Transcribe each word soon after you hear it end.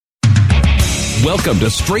Welcome to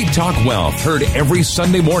Straight Talk Wealth, heard every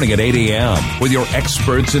Sunday morning at 8 a.m. with your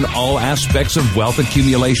experts in all aspects of wealth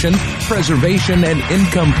accumulation, preservation, and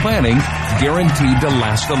income planning, guaranteed to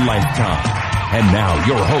last a lifetime. And now,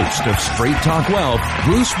 your host of Straight Talk Wealth,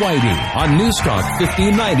 Bruce Whitey, on Newstalk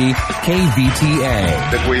 1590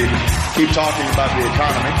 KVTA. If we keep talking about the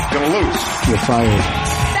economy, going to lose. You're fired.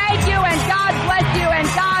 Thank you, and God bless you, and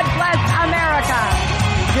God bless America.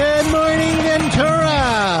 Good morning,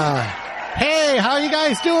 Ventura. Hey, how you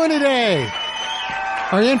guys doing today?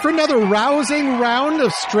 Are you in for another rousing round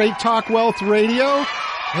of Straight Talk Wealth Radio?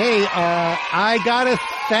 Hey, I gotta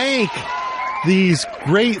thank these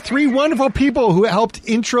three wonderful people who helped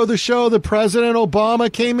intro the show. The President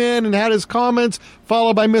Obama came in and had his comments,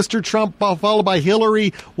 followed by Mr. Trump, followed by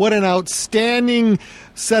Hillary. What an outstanding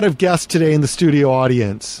set of guests today in the studio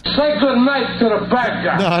audience. Say good night to the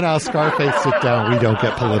bad guy. No, Scarface, sit down. We don't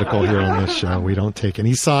get political here on this show. We don't take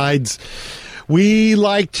any sides. We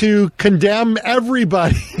like to condemn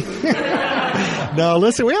everybody. No,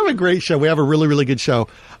 listen, we have a great show. We have a really, really good show.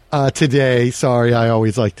 Today, sorry, I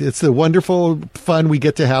always like it's the wonderful fun we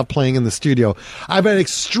get to have playing in the studio. I have an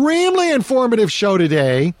extremely informative show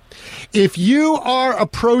today. If you are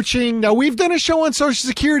approaching, now we've done a show on Social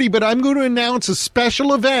Security, but I'm going to announce a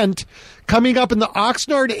special event coming up in the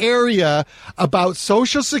Oxnard area about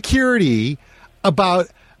Social Security, about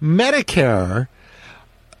Medicare,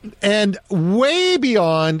 and way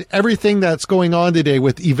beyond everything that's going on today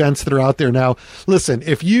with events that are out there. Now, listen,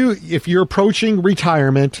 if you're approaching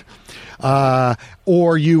retirement,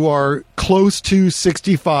 or you are close to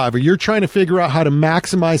 65, or you're trying to figure out how to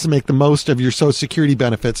maximize and make the most of your Social Security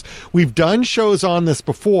benefits, we've done shows on this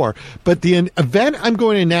before, but the event I'm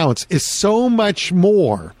going to announce is so much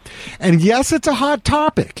more. And yes, it's a hot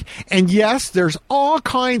topic. And yes, there's all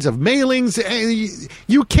kinds of mailings.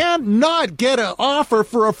 You can't not get an offer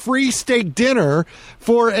for a free steak dinner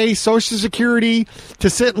for a Social Security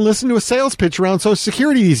to sit and listen to a sales pitch around Social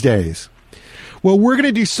Security these days. Well, we're going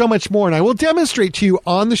to do so much more, and I will demonstrate to you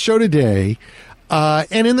on the show today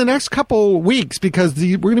and in the next couple weeks, because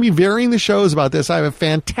we're going to be varying the shows about this. I have a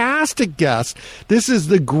fantastic guest. This is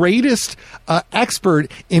the greatest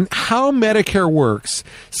expert in how Medicare works.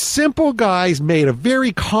 Simple guys made a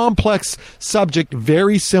very complex subject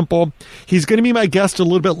very simple. He's going to be my guest a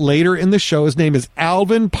little bit later in the show. His name is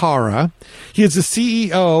Alvin Para. He is the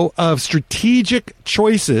CEO of Strategic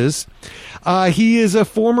Choices.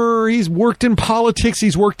 He's worked in politics.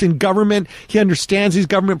 He's worked in government. He understands these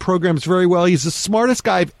government programs very well. He's the smartest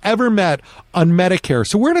guy I've ever met on Medicare.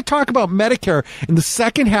 So we're going to talk about Medicare in the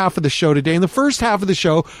second half of the show today. In the first half of the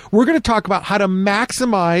show, we're going to talk about how to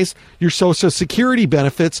maximize your Social Security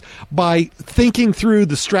benefits by thinking through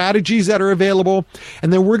the strategies that are available.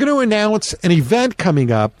 And then we're going to announce an event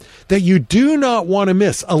coming up that you do not want to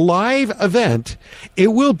miss, a live event. It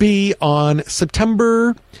will be on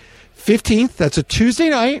September 15th. That's a Tuesday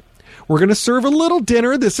night. We're going to serve a little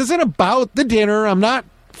dinner. This isn't about the dinner.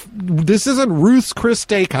 This isn't Ruth's Chris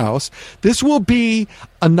Steakhouse. This will be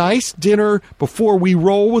a nice dinner before we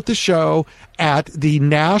roll with the show at the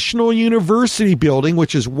National University building,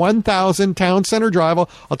 which is 1000 Town Center Drive. I'll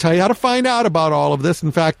tell you how to find out about all of this.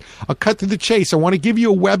 In fact, I'll cut to the chase. I want to give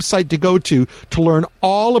you a website to go to learn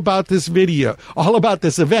all about this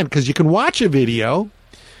event, because you can watch a video.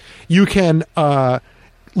 You can,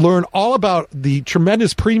 learn all about the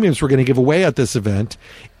tremendous premiums we're going to give away at this event,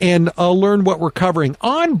 and learn what we're covering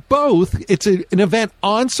on both. It's an event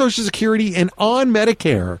on Social Security and on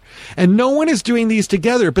Medicare, and no one is doing these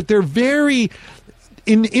together, but they're very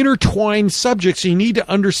intertwined subjects. So you need to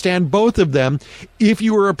understand both of them if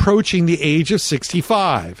you are approaching the age of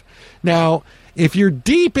 65. Now, if you're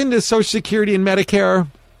deep into Social Security and Medicare,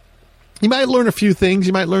 you might learn a few things.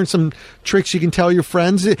 You might learn some tricks you can tell your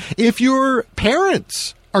friends. If your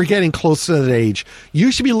parents are getting close to that age, you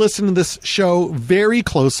should be listening to this show very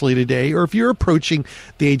closely today, or if you're approaching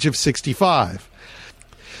the age of 65.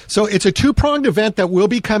 So it's a two-pronged event that will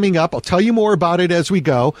be coming up. I'll tell you more about it as we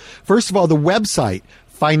go. First of all, the website,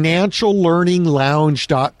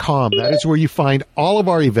 financiallearninglounge.com. That is where you find all of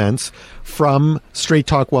our events from Straight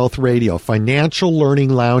Talk Wealth Radio,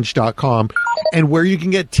 financiallearninglounge.com, and where you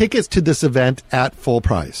can get tickets to this event at full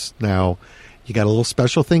price. Now, you got a little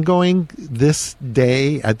special thing going this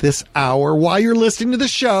day at this hour while you're listening to the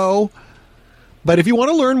show. But if you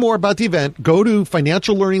want to learn more about the event, go to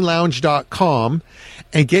financiallearninglounge.com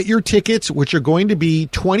and get your tickets, which are going to be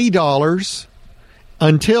 $20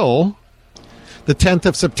 until the 10th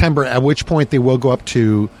of September, at which point they will go up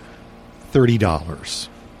to $30.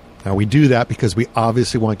 Now, we do that because we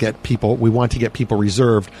obviously want to get people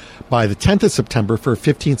reserved by the 10th of September for a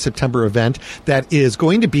 15th September event that is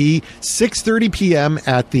going to be 6:30 p.m.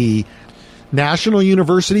 at the National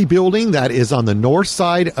University building that is on the north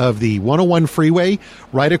side of the 101 freeway,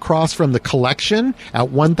 right across from the collection at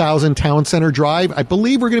 1000 Town Center Drive. I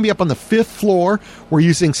believe we're going to be up on the 5th floor. We're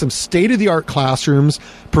using some state-of-the-art classrooms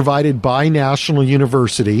provided by National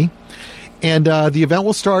University. And the event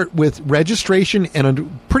will start with registration and a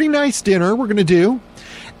pretty nice dinner we're going to do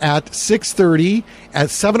at 6:30. At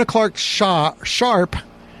 7 o'clock sharp,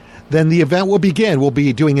 then the event will begin. We'll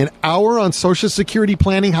be doing an hour on Social Security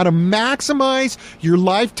planning, how to maximize your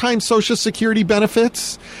lifetime Social Security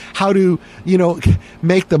benefits, how to,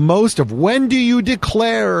 make the most of when do you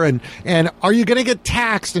declare and are you going to get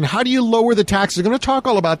taxed and how do you lower the taxes. We're going to talk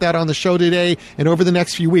all about that on the show today and over the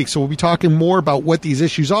next few weeks. So we'll be talking more about what these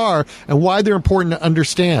issues are and why they're important to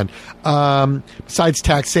understand. Besides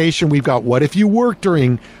taxation, we've got what if you work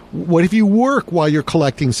while you're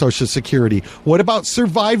collecting Social Security? What about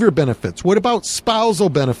survivor benefits? What about spousal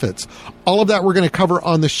benefits? All of that we're going to cover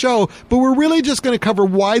on the show, but we're really just going to cover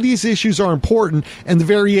why these issues are important and the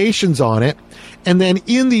variations on it. And then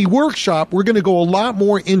in the workshop, we're going to go a lot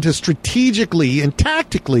more into strategically and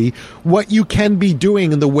tactically what you can be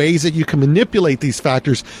doing and the ways that you can manipulate these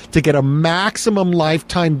factors to get a maximum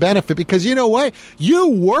lifetime benefit. Because you know what? You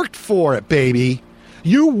worked for it, baby.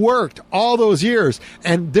 You worked all those years,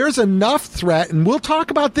 and there's enough threat, and we'll talk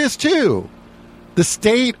about this too. The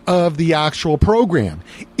state of the actual program.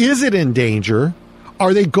 Is it in danger?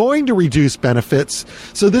 Are they going to reduce benefits?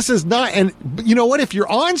 So this is not, and you know what? If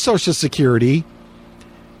you're on Social Security,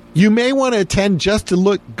 you may want to attend just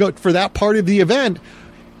to go for that part of the event.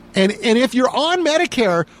 And if you're on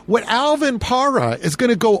Medicare, what Alvin Parra is going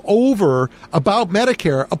to go over about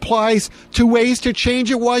Medicare applies to ways to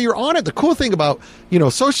change it while you're on it. The cool thing about,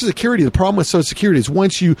 Social Security, the problem with Social Security is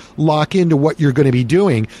once you lock into what you're going to be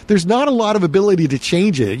doing, there's not a lot of ability to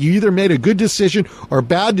change it. You either made a good decision or a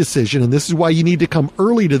bad decision, and this is why you need to come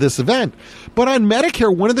early to this event. But on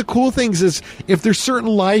Medicare, one of the cool things is if there's certain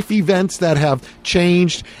life events that have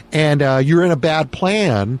changed and you're in a bad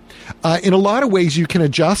plan, in a lot of ways you can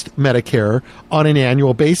adjust Medicare on an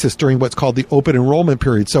annual basis during what's called the open enrollment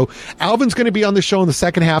period. So Alvin's going to be on the show in the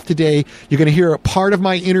second half today. You're going to hear a part of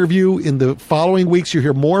my interview in the following weeks. You'll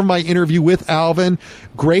hear more of my interview with Alvin.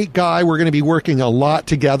 Great guy. We're going to be working a lot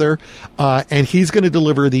together. And he's going to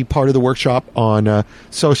deliver the part of the workshop on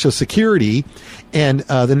Social Security. And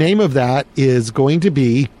the name of that is going to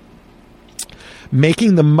be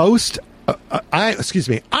Making the Most.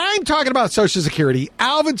 I'm talking about Social Security.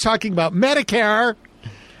 Alvin's talking about Medicare.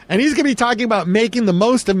 And he's going to be talking about making the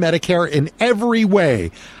most of Medicare in every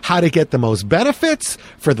way. How to get the most benefits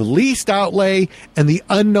for the least outlay and the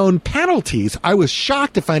unknown penalties. I was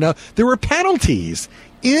shocked to find out there were penalties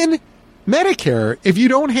in Medicare if you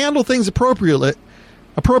don't handle things appropriately.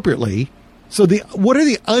 So what are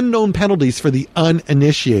the unknown penalties for the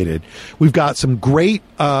uninitiated? We've got some great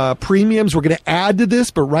premiums we're going to add to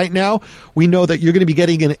this, but right now we know that you're going to be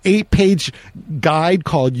getting an 8-page guide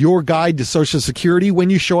called Your Guide to Social Security when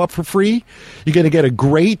you show up for free. You're going to get a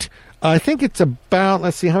great, I think it's about,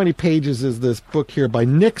 let's see, how many pages is this book here by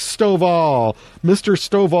Nick Stovall, Mr.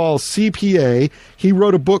 Stovall, CPA. He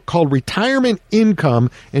wrote a book called Retirement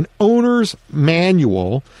Income, an Owner's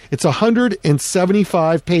Manual. It's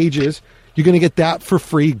 175 pages. You're going to get that for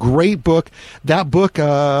free. Great book. That book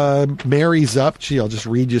marries up. I'll just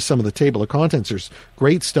read you some of the table of contents. There's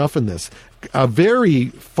great stuff in this. A very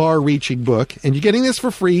far-reaching book. And you're getting this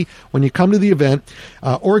for free when you come to the event.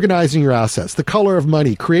 Organizing your assets. The Color of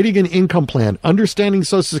Money. Creating an income plan. Understanding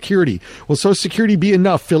Social Security. Will Social Security be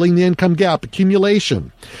enough? Filling the income gap.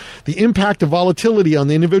 Accumulation. The impact of volatility on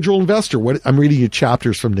the individual investor. I'm reading you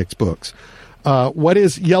chapters from Nick's books. What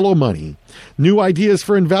is yellow money? New ideas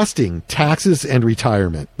for investing, taxes and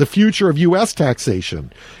retirement, the future of U.S.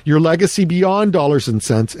 taxation, your legacy beyond dollars and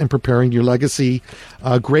cents, and preparing your legacy.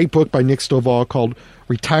 A great book by Nick Stovall called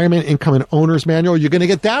Retirement Income and Owner's Manual. You're going to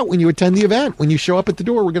get that when you attend the event. When you show up at the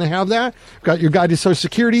door, we're going to have that. We've got your guide to Social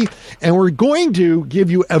Security, and we're going to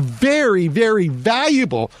give you a very, very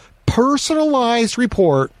valuable personalized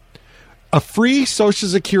report, a free Social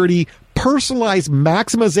Security personalized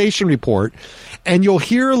maximization report, and you'll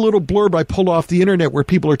hear a little blurb I pulled off the internet where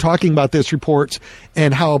people are talking about this report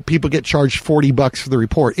and how people get charged $40 for the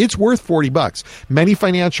report. It's worth $40. Many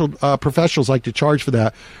financial professionals like to charge for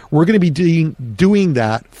that. We're going to be doing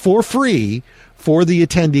that for free for the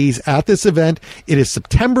attendees at this event. It is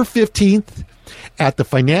September 15th at the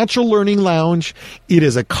Financial Learning Lounge. It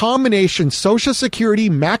is a combination Social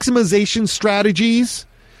Security maximization strategies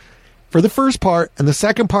for the first part, and the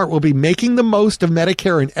second part will be making the most of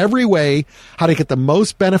Medicare in every way, how to get the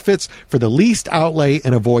most benefits for the least outlay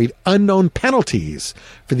and avoid unknown penalties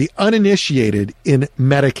for the uninitiated in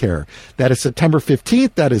Medicare. That is September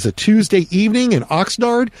 15th. That is a Tuesday evening in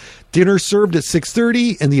Oxnard. Dinner served at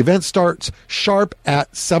 6:30, and the event starts sharp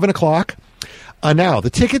at 7 o'clock. Now, the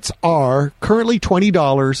tickets are currently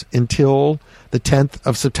 $20 until the 10th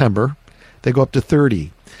of September. They go up to $30.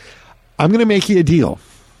 I'm going to make you a deal.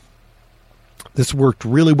 This worked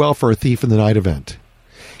really well for a Thief in the Night event.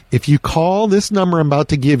 If you call this number I'm about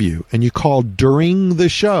to give you, and you call during the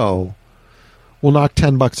show, we'll knock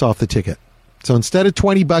 $10 off the ticket. So instead of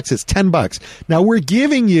 $20, it's $10. Now we're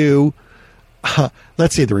giving you,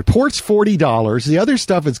 let's see, the report's $40. The other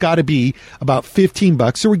stuff has got to be about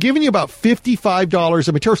 $15. So we're giving you about $55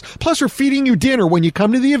 of materials. Plus we're feeding you dinner when you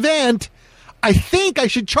come to the event. I think I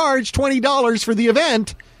should charge $20 for the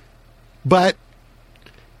event, but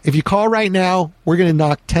if you call right now, we're going to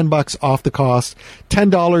knock $10 off the cost.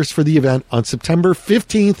 $10 for the event on September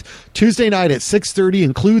 15th, Tuesday night at 6:30,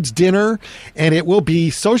 includes dinner, and it will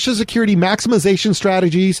be Social Security maximization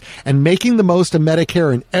strategies and making the most of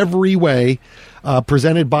Medicare in every way,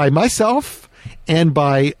 presented by myself and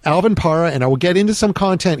by Alvin Parra, and I will get into some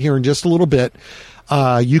content here in just a little bit.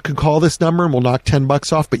 You can call this number and we'll knock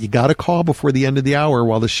 $10 off, but you got to call before the end of the hour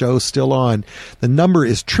while the show's still on. The number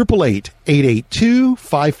is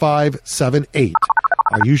 888-882-5578.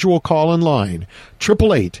 Our usual call in line,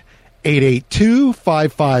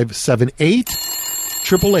 888-882-5578.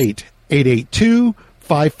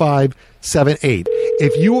 888-882-5578.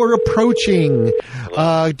 If you are approaching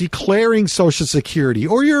declaring Social Security,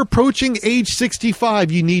 or you're approaching age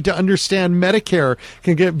 65, you need to understand Medicare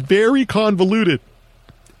can get very convoluted.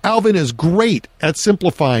 Alvin is great at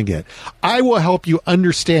simplifying it. I will help you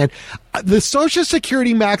understand the Social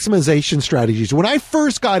Security maximization strategies. When I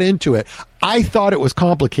first got into it, I thought it was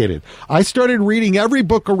complicated. I started reading every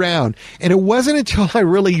book around, and it wasn't until I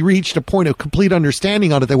really reached a point of complete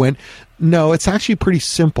understanding on it that I went, no, it's actually pretty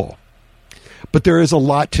simple. But there is a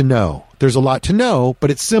lot to know. There's a lot to know,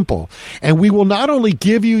 but it's simple. And we will not only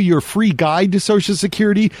give you your free guide to Social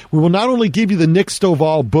Security, we will not only give you the Nick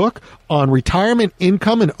Stovall book on retirement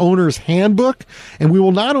income and owner's handbook, and we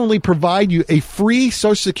will not only provide you a free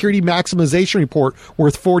Social Security maximization report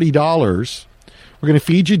worth $40. We're going to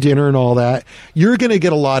feed you dinner and all that. You're going to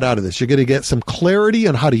get a lot out of this. You're going to get some clarity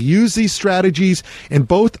on how to use these strategies in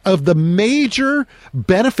both of the major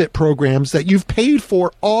benefit programs that you've paid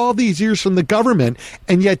for all these years from the government.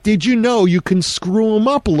 And yet, did you know you can screw them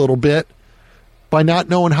up a little bit by not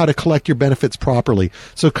knowing how to collect your benefits properly?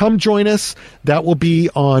 So come join us. That will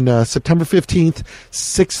be on September 15th,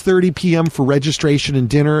 6:30 p.m. for registration and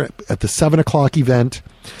dinner at the 7 o'clock event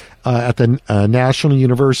at the National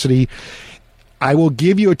University. I will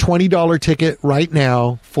give you a $20 ticket right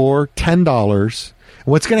now for $10.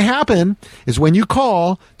 What's going to happen is when you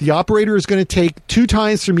call, the operator is going to take 2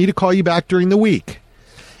 times for me to call you back during the week.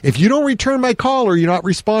 If you don't return my call or you're not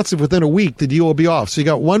responsive within a week, the deal will be off. So you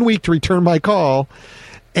got 1 week to return my call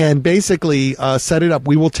and basically set it up.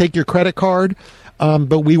 We will take your credit card,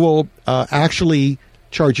 but we will actually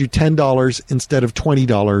charge you $10 instead of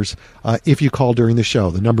 $20 if you call during the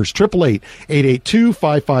show. The number is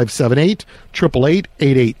 888-882-5578,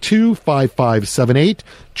 888-882-5578,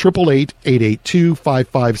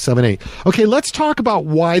 888-882-5578. Okay, let's talk about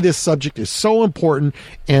why this subject is so important,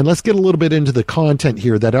 and let's get a little bit into the content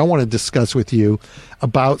here that I want to discuss with you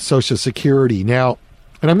about Social Security. Now,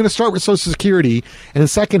 and I'm going to start with Social Security, and in the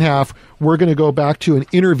second half, we're going to go back to an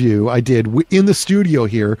interview I did in the studio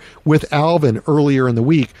here with Alvin earlier in the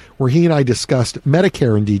week, where he and I discussed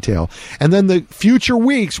Medicare in detail. And then the future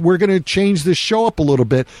weeks, we're going to change this show up a little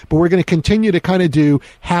bit, but we're going to continue to kind of do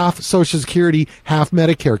half Social Security, half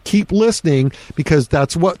Medicare. Keep listening, because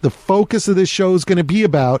that's what the focus of this show is going to be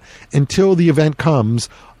about until the event comes,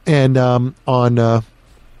 and on the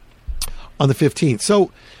 15th.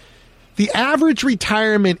 So, the average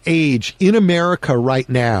retirement age in America right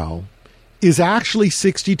now is actually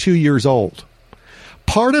 62 years old.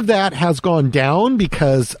 Part of that has gone down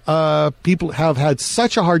because people have had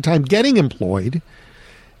such a hard time getting employed,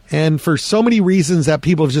 and for so many reasons that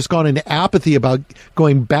people have just gone into apathy about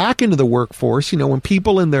going back into the workforce. You know, when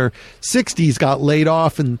people in their 60s got laid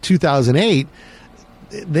off in 2008,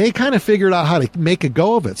 they kind of figured out how to make a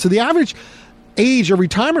go of it. So the average age of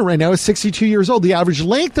retirement right now is 62 years old. The average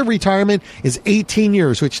length of retirement is 18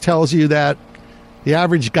 years, which tells you that the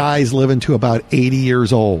average guy is living to about 80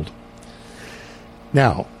 years old.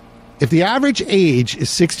 Now, if the average age is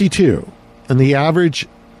 62 and the average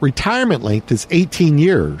retirement length is 18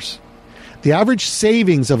 years, the average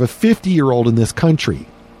savings of a 50-year-old in this country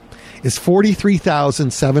is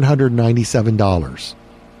 $43,797.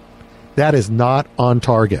 That is not on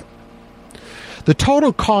target. The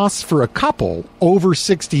total costs for a couple over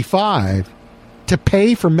 65 to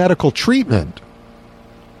pay for medical treatment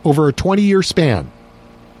over a 20-year span,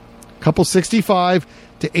 couple 65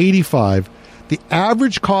 to 85, the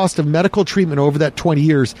average cost of medical treatment over that 20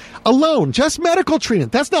 years alone, just medical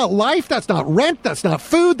treatment, that's not life, that's not rent, that's not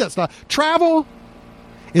food, that's not travel,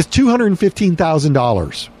 is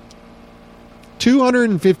 $215,000.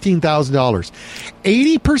 $215,000.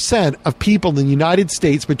 80% of people in the United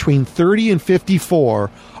States between 30 and 54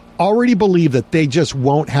 already believe that they just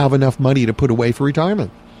won't have enough money to put away for retirement.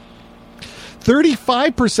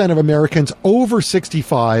 35% of Americans over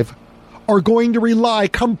 65 are going to rely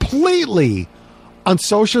completely on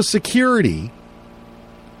Social Security,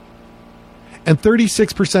 and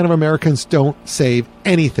 36% of Americans don't save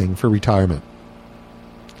anything for retirement.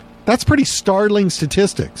 That's pretty startling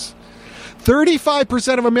statistics.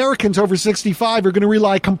 35% of Americans over 65 are going to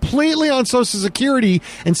rely completely on Social Security,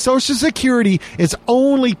 and Social Security is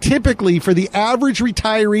only typically, for the average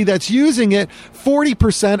retiree that's using it,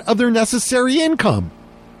 40% of their necessary income.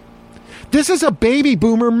 This is a baby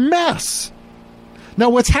boomer mess. Now,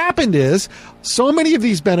 what's happened is so many of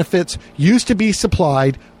these benefits used to be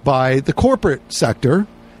supplied by the corporate sector,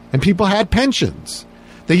 and people had pensions.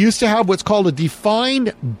 They used to have what's called a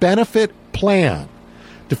defined benefit plan.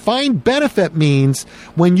 Defined benefit means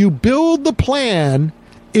when you build the plan,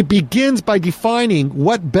 it begins by defining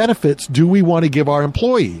what benefits do we want to give our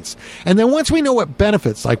employees. And then once we know what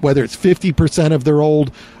benefits, like whether it's 50% of their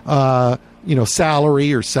old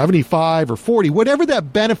salary or 75 or 40, whatever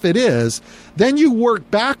that benefit is, then you work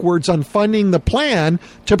backwards on funding the plan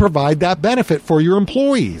to provide that benefit for your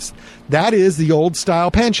employees. That is the old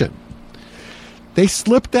style pension. They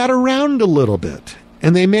slipped that around a little bit,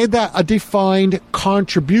 and they made that a defined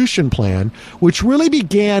contribution plan, which really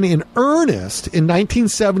began in earnest in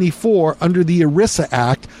 1974 under the ERISA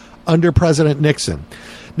Act under President Nixon.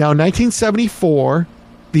 Now, in 1974,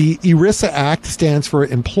 the ERISA Act stands for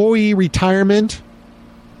Employee Retirement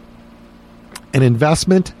and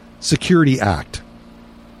Investment Security Act.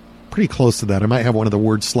 Pretty close to that. I might have one of the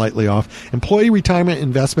words slightly off. Employee Retirement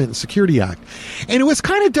Investment and Security Act. And it was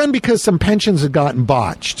kind of done because some pensions had gotten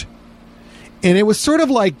botched. And it was sort of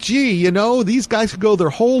like, gee, these guys could go their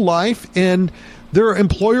whole life and their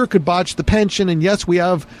employer could botch the pension. And yes, we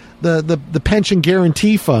have the pension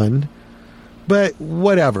guarantee fund, but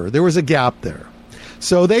whatever. There was a gap there.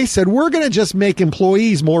 So they said, we're going to just make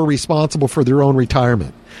employees more responsible for their own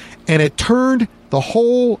retirement. And it turned the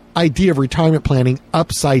whole idea of retirement planning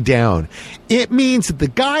upside down. It means that the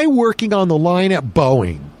guy working on the line at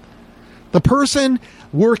Boeing, the person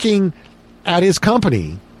working at his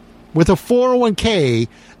company with a 401k,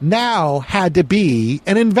 now had to be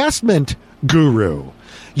an investment guru.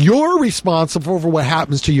 You're responsible for what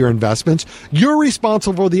happens to your investments. You're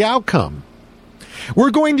responsible for the outcome.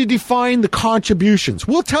 We're going to define the contributions.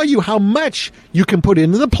 We'll tell you how much you can put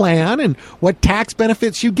into the plan and what tax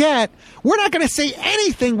benefits you get. We're not going to say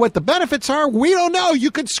anything what the benefits are. We don't know.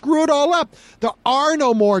 You could screw it all up. There are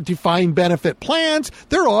no more defined benefit plans.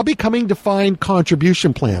 They're all becoming defined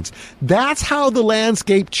contribution plans. That's how the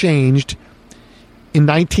landscape changed in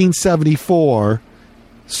 1974.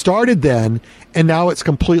 Started then, and now it's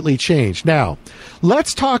completely changed. Now,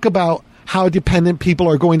 let's talk about how dependent people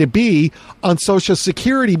are going to be on Social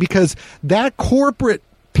Security, because that corporate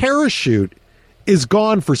parachute is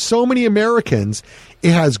gone for so many Americans.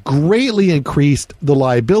 It has greatly increased the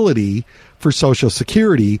liability for Social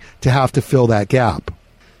Security to have to fill that gap.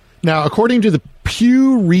 Now, according to the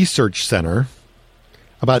Pew Research Center,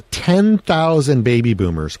 about 10,000 baby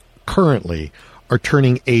boomers currently are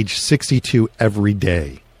turning age 62 every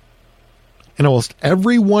day. And almost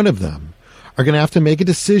every one of them are going to have to make a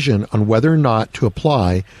decision on whether or not to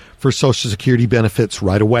apply for Social Security benefits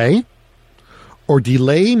right away, or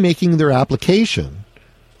delay making their application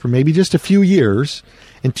for maybe just a few years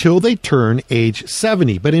until they turn age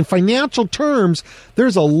 70. But in financial terms,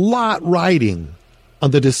 there's a lot riding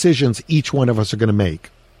on the decisions each one of us are going to make.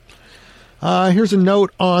 Here's a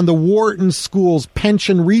note on the Wharton School's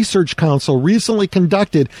Pension Research Council recently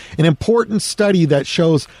conducted an important study that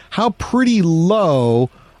shows how pretty low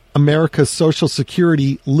America's Social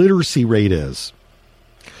Security literacy rate is.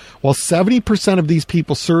 While 70% of these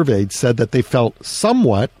people surveyed said that they felt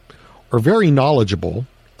somewhat or very knowledgeable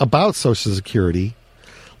about Social Security,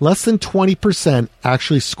 less than 20%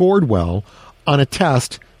 actually scored well on a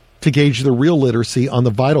test to gauge their real literacy on the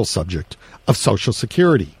vital subject of Social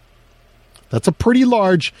Security. That's a pretty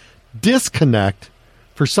large disconnect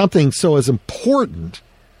for something so as important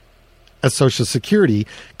as Social Security,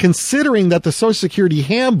 considering that the Social Security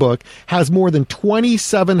handbook has more than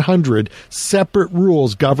 2,700 separate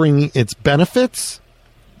rules governing its benefits.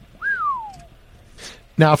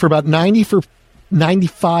 Now, for about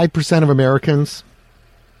 95% of Americans,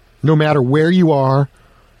 no matter where you are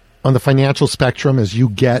on the financial spectrum as you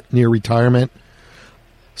get near retirement,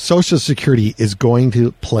 Social Security is going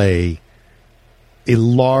to play a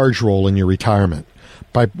large role in your retirement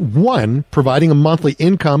by, one, providing a monthly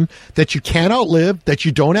income that you can't outlive, that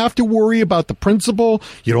you don't have to worry about the principal,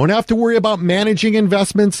 you don't have to worry about managing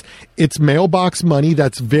investments. It's mailbox money.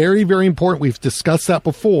 That's very, very important. We've discussed that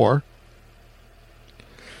before.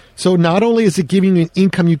 So not only is it giving you an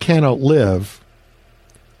income you can't outlive,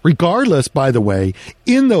 regardless, by the way,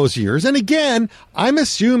 in those years, and again, I'm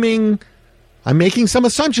making some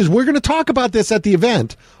assumptions. We're going to talk about this at the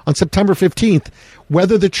event on September 15th,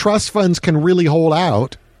 whether the trust funds can really hold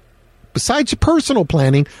out. Besides personal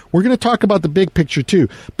planning, we're going to talk about the big picture too.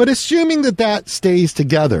 But assuming that stays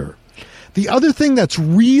together, the other thing that's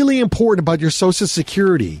really important about your Social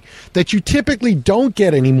Security that you typically don't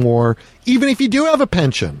get anymore, even if you do have a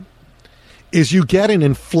pension, is you get an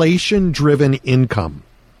inflation-driven income.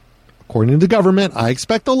 According to the government, I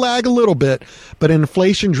expect to lag a little bit, but an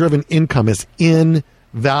inflation-driven income is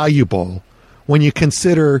invaluable when you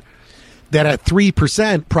consider that at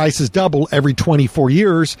 3%, prices double every 24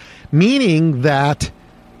 years, meaning that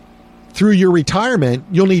through your retirement,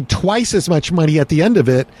 you'll need twice as much money at the end of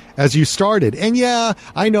it as you started. And yeah,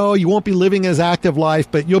 I know you won't be living as active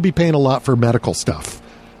life, but you'll be paying a lot for medical stuff.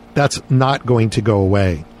 That's not going to go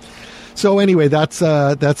away. So anyway, that's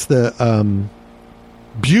the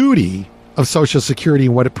beauty of Social Security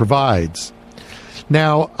and what it provides.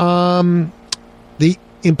 Now, the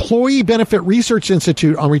Employee Benefit Research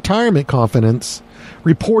Institute on Retirement Confidence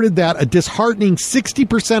reported that a disheartening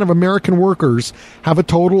 60% of American workers have a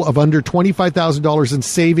total of under $25,000 in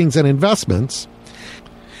savings and investments,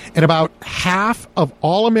 and about half of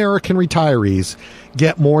all American retirees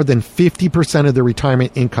get more than 50% of their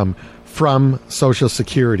retirement income from Social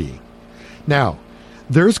Security. Now,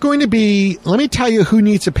 there's going to be, let me tell you who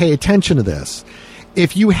needs to pay attention to this.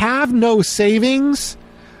 If you have no savings,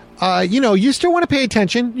 you still want to pay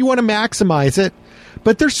attention. You want to maximize it.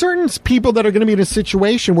 But there's certain people that are going to be in a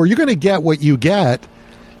situation where you're going to get what you get,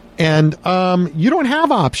 and you don't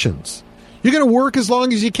have options. You're going to work as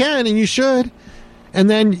long as you can, and you should. And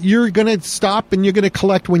then you're going to stop and you're going to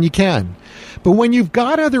collect when you can. But when you've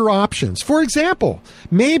got other options, for example,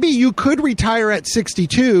 maybe you could retire at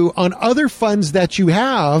 62 on other funds that you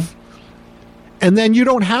have, and then you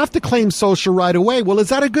don't have to claim social right away. Well, is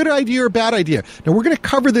that a good idea or a bad idea? Now, we're going to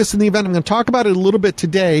cover this in the event. I'm going to talk about it a little bit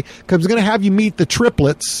today because I'm going to have you meet the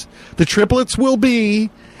triplets. The triplets will be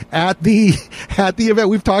at the event.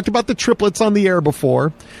 We've talked about the triplets on the air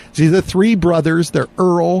before. These are the three brothers. They're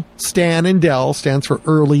Earl, Stan, and Del. Stands for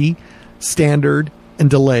early, standard, and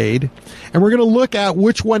delayed. And we're going to look at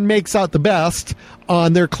which one makes out the best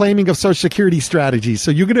on their claiming of Social Security strategies. So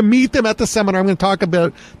you're going to meet them at the seminar. I'm going to talk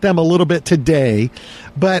about them a little bit today.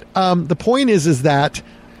 But the point is that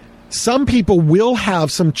some people will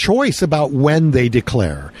have some choice about when they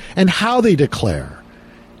declare and how they declare.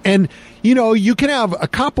 And, you can have a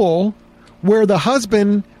couple where the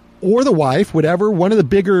husband or the wife, whatever, one of the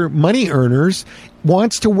bigger money earners,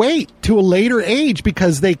 wants to wait to a later age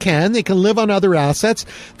because they can live on other assets.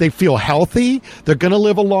 They feel healthy. They're going to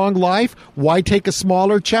live a long life. Why take a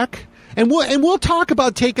smaller check? And we'll talk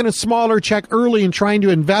about taking a smaller check early and trying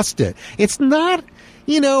to invest it. It's not,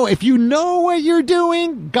 if you know what you're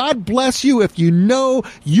doing, God bless you. If you know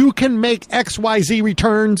you can make XYZ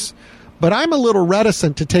returns, but I'm a little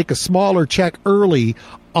reticent to take a smaller check early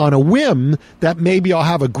on a whim that maybe I'll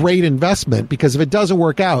have a great investment, because if it doesn't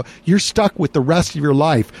work out, you're stuck with the rest of your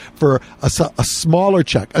life for a smaller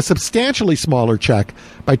check, a substantially smaller check,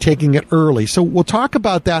 by taking it early. So we'll talk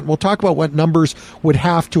about that, and we'll talk about what numbers would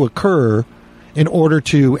have to occur in order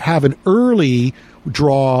to have an early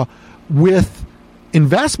draw with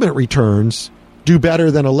investment returns do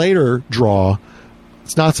better than a later draw.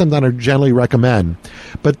 It's not something I generally recommend.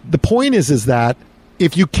 But the point is that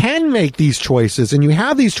if you can make these choices and you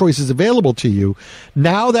have these choices available to you,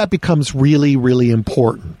 now that becomes really, really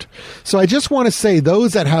important. So I just want to say,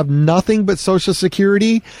 those that have nothing but Social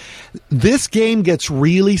Security, this game gets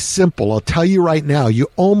really simple. I'll tell you right now, you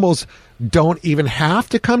almost don't even have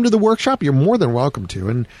to come to the workshop. You're more than welcome to.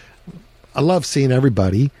 And I love seeing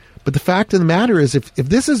everybody. But the fact of the matter is, if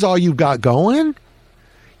this is all you've got going,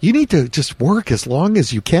 you need to just work as long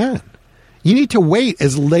as you can. You need to wait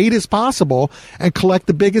as late as possible and collect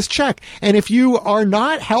the biggest check. And if you are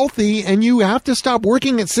not healthy and you have to stop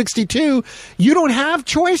working at 62, you don't have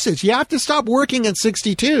choices. You have to stop working at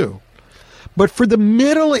 62. But for the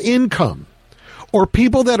middle income or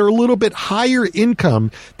people that are a little bit higher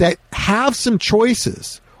income that have some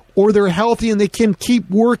choices, or they're healthy and they can keep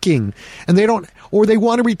working and they don't, or they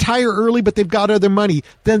want to retire early, but they've got other money,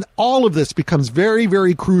 then all of this becomes very,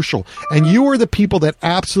 very crucial. And you are the people that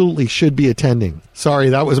absolutely should be attending. Sorry,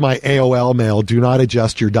 that was my AOL mail. Do not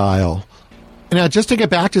adjust your dial. And now, just to get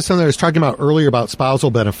back to something I was talking about earlier about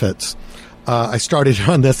spousal benefits, I started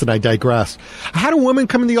on this and I digressed. I had a woman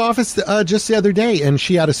come in the office just the other day, and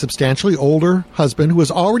she had a substantially older husband who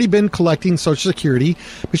has already been collecting Social Security,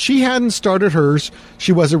 but she hadn't started hers.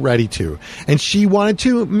 She wasn't ready to. And she wanted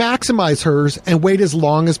to maximize hers and wait as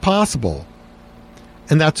long as possible.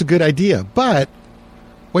 And that's a good idea. But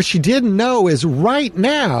what she didn't know is right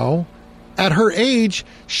now, at her age,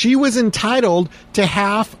 she was entitled to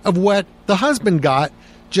half of what the husband got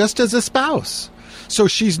just as a spouse. So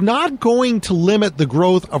she's not going to limit the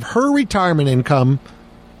growth of her retirement income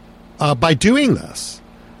by doing this.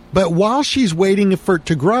 But while she's waiting for it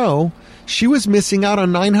to grow, she was missing out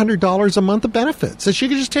on $900 a month of benefits that she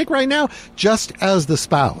could just take right now, just as the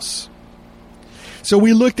spouse. So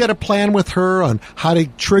we looked at a plan with her on how to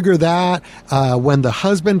trigger that. When the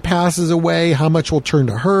husband passes away, how much will turn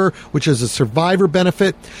to her, which is a survivor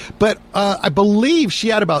benefit. But I believe she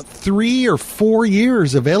had about 3 or 4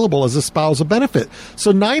 years available as a spousal benefit.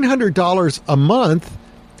 So $900 a month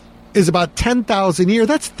is about $10,000 a year.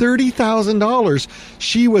 That's $30,000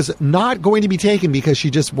 she was not going to be taking because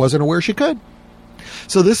she just wasn't aware she could.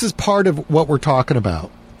 So this is part of what we're talking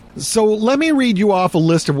about. So let me read you off a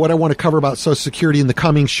list of what I want to cover about Social Security in the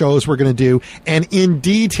coming shows we're going to do, and in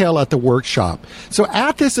detail at the workshop. So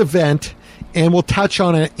at this event, and we'll touch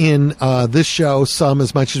on it in this show some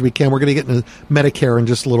as much as we can. We're going to get into Medicare in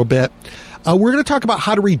just a little bit. We're going to talk about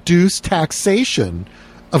how to reduce taxation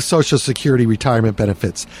of Social Security retirement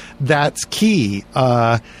benefits. That's key.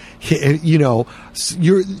 You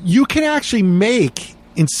can actually make,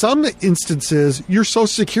 in some instances, your Social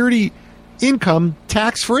Security income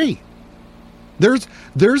tax-free. There's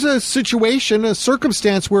a situation, a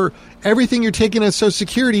circumstance where everything you're taking as Social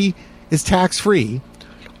Security is tax-free,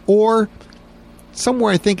 or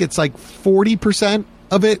somewhere I think it's like 40%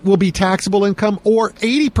 of it will be taxable income, or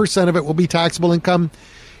 80% of it will be taxable income.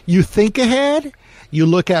 You think ahead, you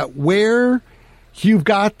look at where you've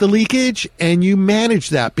got the leakage, and you manage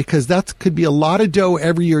that, because that could be a lot of dough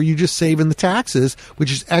every year you just save in the taxes,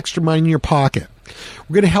 which is extra money in your pocket.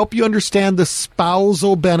 We're going to help you understand the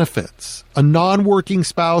spousal benefits. A non-working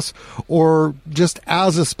spouse, or just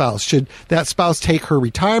as a spouse, should that spouse take her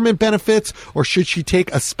retirement benefits, or should she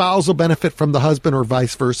take a spousal benefit from the husband, or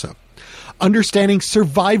vice versa? Understanding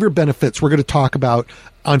survivor benefits, we're going to talk about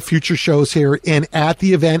on future shows here and at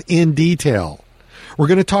the event in detail. We're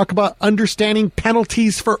going to talk about understanding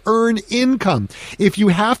penalties for earned income. If you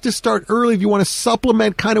have to start early, if you want to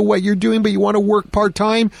supplement kind of what you're doing, but you want to work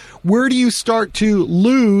part-time, where do you start to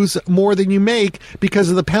lose more than you make because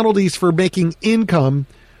of the penalties for making income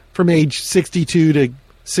from age 62 to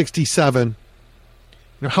 67?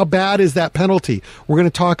 How bad is that penalty? We're going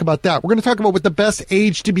to talk about that. We're going to talk about what the best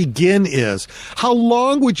age to begin is. How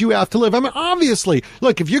long would you have to live? I mean, obviously,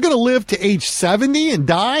 look, if you're going to live to age 70 and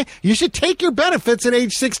die, you should take your benefits at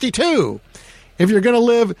age 62. If you're going to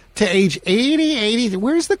live to age 80,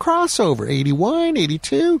 where's the crossover? 81,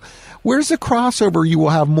 82? Where's the crossover? You will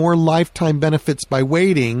have more lifetime benefits by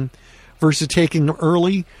waiting versus taking them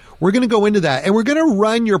early. We're going to go into that, and we're going to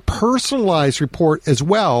run your personalized report as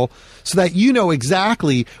well so that you know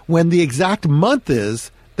exactly when the exact month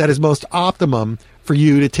is that is most optimum for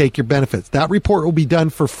you to take your benefits. That report will be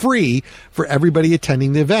done for free for everybody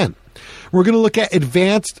attending the event. We're going to look at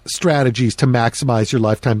advanced strategies to maximize your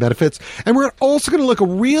lifetime benefits, and we're also going to look at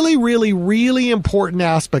a really, really, really important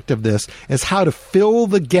aspect of this is how to fill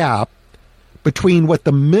the gap between what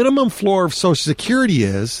the minimum floor of Social Security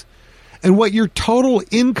is and what your total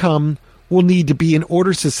income will need to be in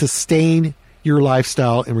order to sustain your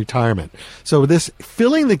lifestyle in retirement. So this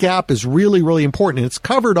filling the gap is really, really important. It's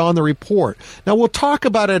covered on the report. Now, we'll talk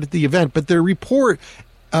about it at the event, but the report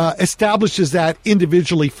establishes that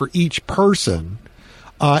individually for each person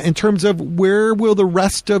in terms of where will the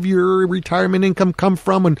rest of your retirement income come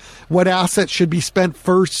from and what assets should be spent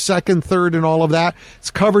first, second, third, and all of that.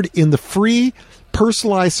 It's covered in the free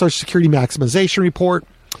personalized Social Security maximization report,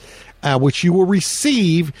 which you will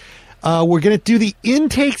receive We're going to do the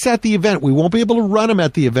intakes at the event. We won't be able to run them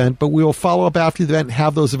at the event, but we will follow up after the event and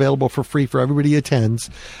have those available for free for everybody who attends.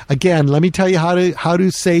 Again, let me tell you how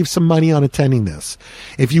to save some money on attending this.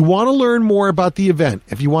 If you want to learn more about the event,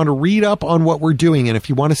 if you want to read up on what we're doing, and if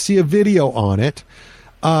you want to see a video on it,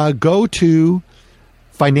 go to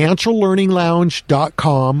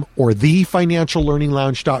financiallearninglounge.com or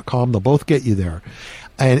thefinanciallearninglounge.com. They'll both get you there.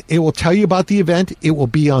 And it will tell you about the event. It will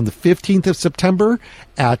be on the 15th of September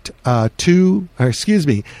at 15th of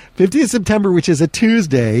September, which is a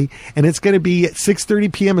Tuesday, and it's going to be at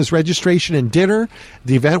 6:30 p.m. as registration and dinner.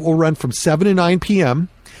 The event will run from 7 to 9 p.m.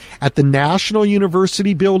 at the National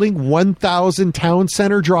University Building, 1000 Town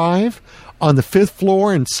Center Drive, on the 5th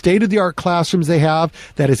floor, and state-of-the-art classrooms they have.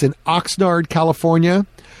 That is in Oxnard, California,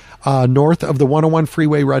 north of the 101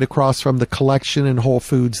 freeway, right across from the Collection and Whole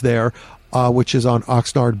Foods there, which is on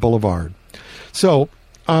Oxnard Boulevard. So,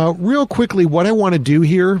 real quickly, what I want to do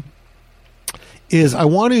here is I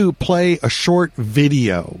want to play a short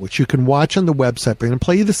video, which you can watch on the website. But I'm going to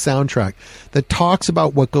play you the soundtrack that talks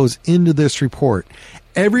about what goes into this report.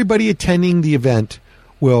 Everybody attending the event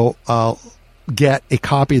will get a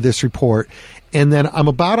copy of this report. And then I'm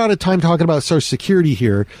about out of time talking about Social Security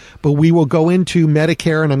here, but we will go into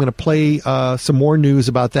Medicare, and I'm going to play some more news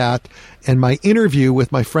about that and my interview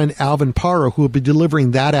with my friend Alvin Parra, who will be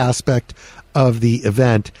delivering that aspect of the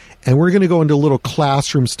event. And we're going to go into a little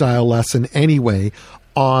classroom-style lesson anyway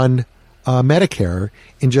on Medicare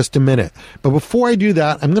in just a minute. But before I do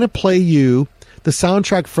that, I'm going to play you the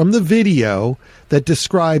soundtrack from the video that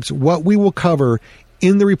describes what we will cover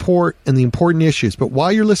in the report and the important issues. But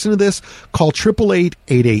while you're listening to this, call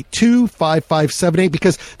 888-882-5578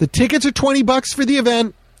 because the tickets are $20 for the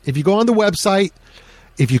event. If you go on the website,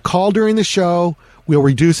 if you call during the show, we'll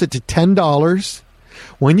reduce it to $10.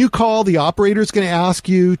 When you call, the operator is going to ask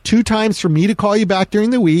you 2 times for me to call you back during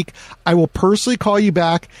the week. I will personally call you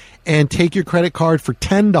back and take your credit card for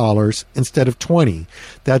 $10 instead of $20.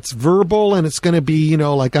 That's verbal, and it's going to be,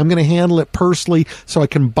 like I'm going to handle it personally so I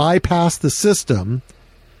can bypass the system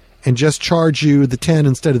and just charge you the 10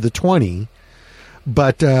 instead of the 20.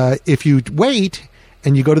 But if you wait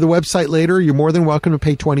and you go to the website later, you're more than welcome to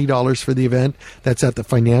pay $20 for the event. That's at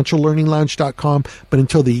thefinanciallearninglounge.com. But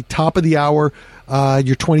until the top of the hour,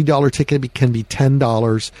 your $20 ticket can be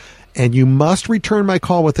 $10. And you must return my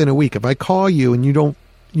call within a week. If I call you and you're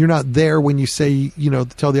not there when you say,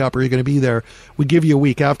 tell the operator you're going to be there, we give you a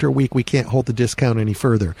week. After a week, we can't hold the discount any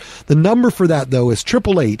further. The number for that, though, is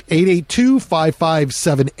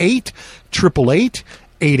 888-882-5578,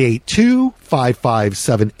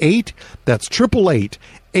 888-882-5578. That's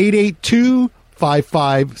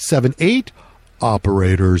 888-882-5578.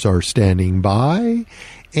 Operators are standing by.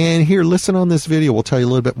 And here, listen on this video. We'll tell you a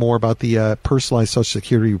little bit more about the personalized Social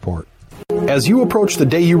Security report. As you approach the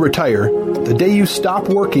day you retire, the day you stop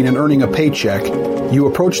working and earning a paycheck, you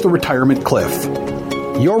approach the retirement cliff.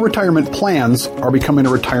 Your retirement plans are becoming a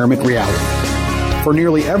retirement reality. For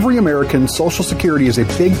nearly every American, Social Security is a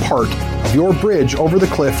big part of your bridge over the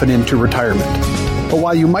cliff and into retirement. But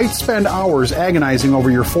while you might spend hours agonizing over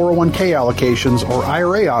your 401k allocations or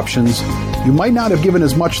IRA options, you might not have given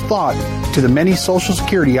as much thought to the many Social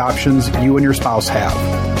Security options you and your spouse have.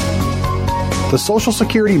 The Social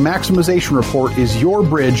Security Maximization Report is your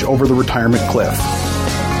bridge over the retirement cliff.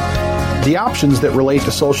 The options that relate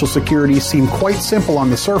to Social Security seem quite simple on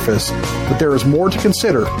the surface, but there is more to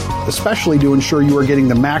consider, especially to ensure you are getting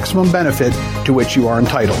the maximum benefit to which you are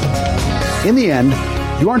entitled. In the end,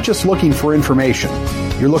 you aren't just looking for information.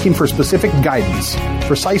 You're looking for specific guidance,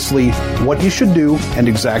 precisely what you should do and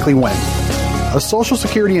exactly when. A Social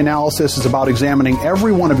Security analysis is about examining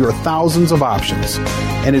every one of your thousands of options,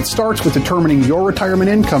 and it starts with determining your retirement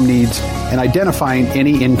income needs and identifying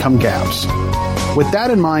any income gaps. With that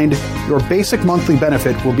in mind, your basic monthly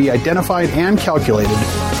benefit will be identified and calculated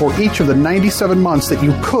for each of the 97 months that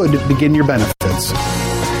you could begin your benefits.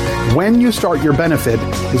 When you start your benefit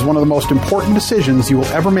is one of the most important decisions you will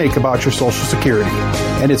ever make about your Social Security,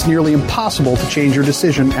 and it's nearly impossible to change your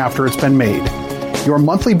decision after it's been made. Your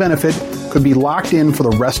monthly benefit could be locked in for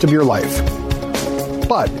the rest of your life.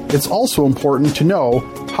 But it's also important to know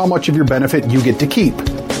how much of your benefit you get to keep.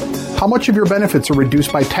 How much of your benefits are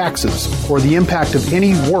reduced by taxes or the impact of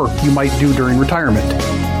any work you might do during retirement.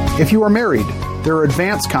 If you are married, there are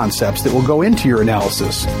advanced concepts that will go into your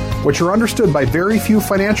analysis, which are understood by very few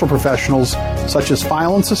financial professionals, such as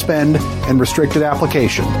file and suspend and restricted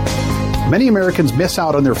application. Many Americans miss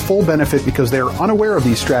out on their full benefit because they are unaware of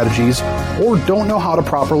these strategies or don't know how to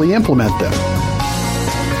properly implement them.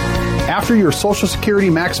 After your Social Security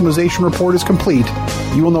Maximization Report is complete,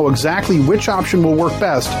 you will know exactly which option will work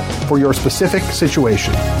best for your specific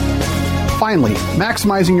situation. Finally,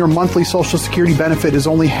 maximizing your monthly Social Security benefit is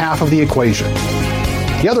only half of the equation.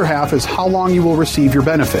 The other half is how long you will receive your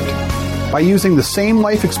benefit. By using the same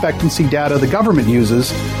life expectancy data the government uses,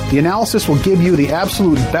 the analysis will give you the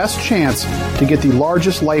absolute best chance to get the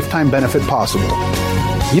largest lifetime benefit possible.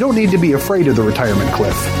 You don't need to be afraid of the retirement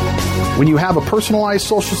cliff. When you have a personalized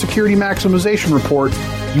Social Security maximization report,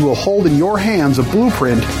 you will hold in your hands a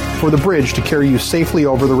blueprint for the bridge to carry you safely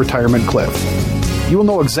over the retirement cliff. You will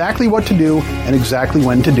know exactly what to do and exactly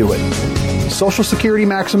when to do it. Social Security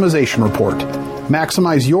Maximization Report.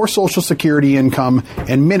 Maximize your Social Security income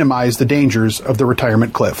and minimize the dangers of the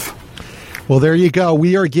retirement cliff. Well, there you go.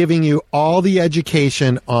 We are giving you all the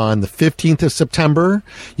education on the 15th of September.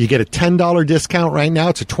 You get a $10 discount right now.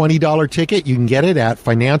 It's a $20 ticket. You can get it at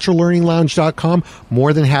financiallearninglounge.com.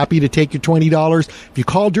 More than happy to take your $20. If you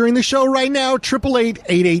call during the show right now,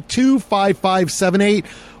 888-882-5578.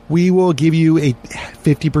 We will give you a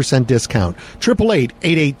 50% discount.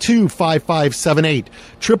 888-882-5578.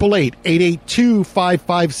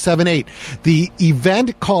 888-882-5578. The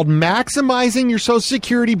event called Maximizing Your Social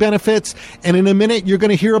Security Benefits. And in a minute, you're going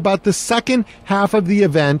to hear about the second half of the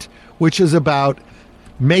event, which is about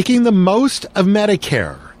making the most of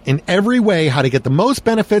Medicare. In every way, how to get the most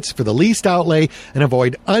benefits for the least outlay and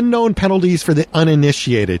avoid unknown penalties for the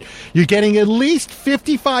uninitiated. You're getting at least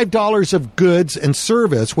 $55 of goods and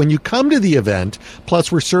service when you come to the event,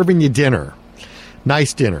 plus we're serving you dinner.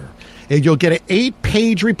 Nice dinner. And you'll get an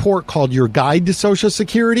 8-page report called Your Guide to Social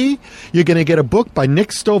Security. You're going to get a book by Nick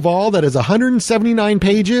Stovall that is 179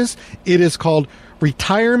 pages. It is called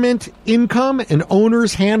Retirement Income, an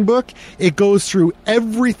Owner's Handbook. It goes through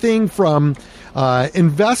everything from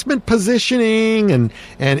investment positioning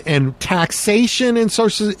and taxation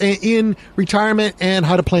in retirement and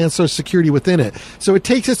how to plan Social Security within it. So it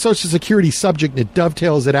takes a Social Security subject and it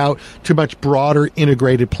dovetails it out to much broader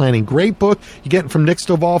integrated planning. Great book. You get it from Nick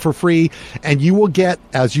Stovall for free, and you will get,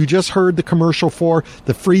 as you just heard the commercial for,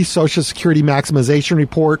 the free Social Security Maximization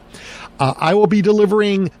Report. I will be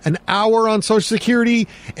delivering an hour on Social Security,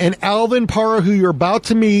 and Alvin Parra, who you're about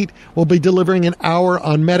to meet, will be delivering an hour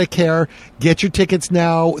on Medicare. Get your tickets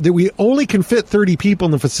now. We only can fit 30 people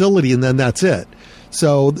in the facility, and then that's it.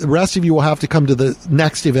 So the rest of you will have to come to the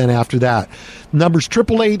next event after that. Numbers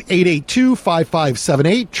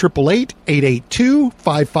 888-882-5578,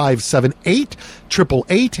 888-882-5578,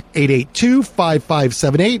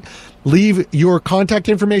 888-882-5578. Leave your contact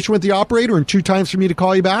information with the operator and 2 times for me to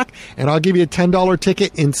call you back, and I'll give you a $10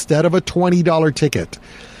 ticket instead of a $20 ticket.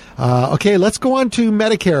 Okay, let's go on to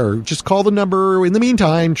Medicare. Just call the number in the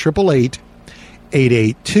meantime,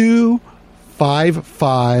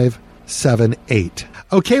 888-882-5578.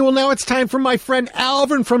 Okay, well, now it's time for my friend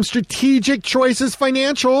Alvin from Strategic Choices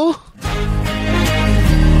Financial. All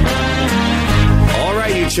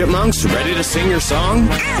right, you chipmunks, ready to sing your song?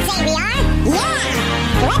 I'll say we are. Yeah!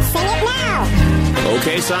 Let's sing it now.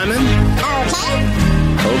 Okay, Simon?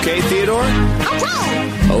 Okay. Okay, Theodore?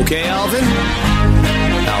 Okay. Okay, Alvin?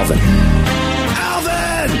 Alvin.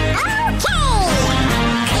 Alvin!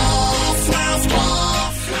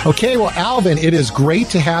 Okay, well, Alvin, it is great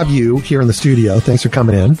to have you here in the studio. Thanks for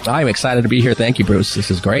coming in. I'm excited to be here. Thank you, Bruce.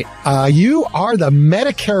 This is great. You are the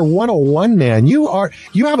Medicare 101 man. You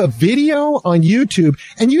have a video on YouTube,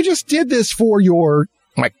 and you just did this for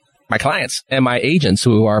my clients and my agents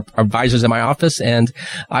who are advisors in my office. And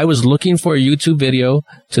I was looking for a YouTube video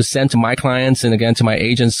to send to my clients and again to my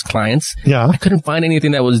agents' clients. Yeah. I couldn't find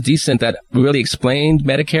anything that was decent that really explained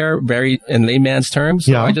Medicare very in layman's terms.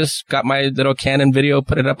 So I just got my little Canon video,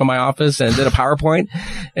 put it up in my office and did a PowerPoint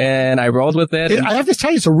and I rolled with it. I have to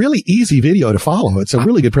tell you, it's a really easy video to follow. It's a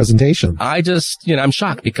really good presentation. I just, I'm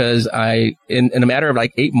shocked because in a matter of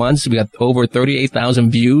like 8 months, we got over 38,000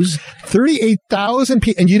 views. 38,000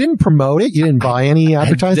 people. And you didn't promote it? You didn't buy any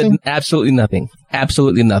advertising? Absolutely nothing.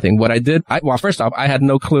 Absolutely nothing. What I did, first off, I had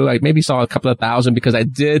no clue. I maybe saw a couple of thousand because I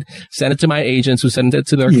did send it to my agents who sent it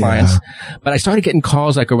to their clients. But I started getting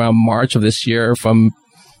calls like around March of this year from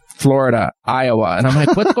Florida, Iowa. And I'm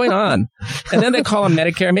like, what's going on? And then they call on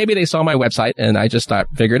Medicare. Maybe they saw my website and I just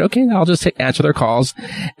figured, okay, I'll just answer their calls.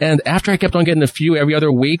 And after I kept on getting a few every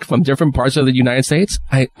other week from different parts of the United States,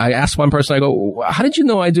 I asked one person, I go, how did you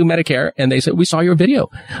know I do Medicare? And they said, we saw your video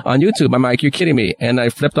on YouTube. I'm like, you're kidding me. And I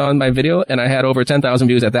flipped on my video and I had over 10,000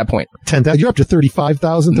 views at that point. 10,000? You're up to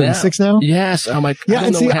 35,000, 36 now? Yes. I'm like, yeah.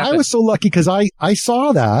 And see, I was so lucky because I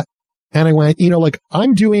saw that. And I went,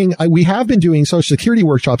 we have been doing Social Security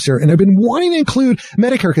workshops here, and I've been wanting to include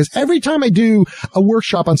Medicare because every time I do a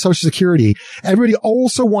workshop on Social Security, everybody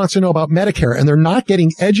also wants to know about Medicare and they're not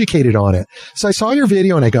getting educated on it. So I saw your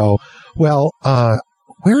video and I go, well,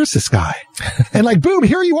 where is this guy? And like, boom,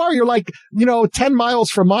 here you are. You're like, 10 miles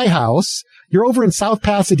from my house. You're over in South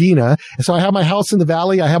Pasadena. And so I have my house in the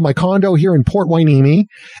valley. I have my condo here in Port Hueneme.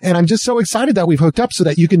 And I'm just so excited that we've hooked up so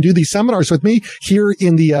that you can do these seminars with me here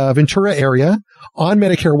in the Ventura area on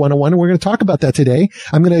Medicare 101. And we're going to talk about that today.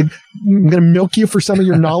 I'm going to milk you for some of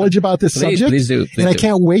your knowledge about this subject. Please do. I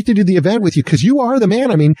can't wait to do the event with you because you are the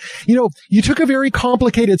man. I mean, you took a very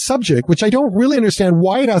complicated subject, which I don't really understand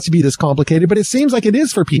why it has to be this complicated, but it seems like it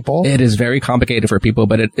is for people. It is very complicated for people,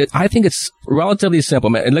 but I think it's relatively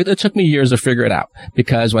simple. It took me years to figure it out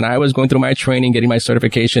because when I was going through my training, getting my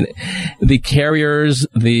certification, the carriers,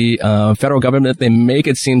 the federal government, they make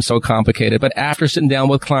it seem so complicated. But after sitting down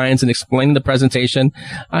with clients and explaining the presentation,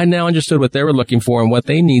 I now understood what they were looking for and what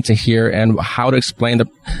they need to hear and how to explain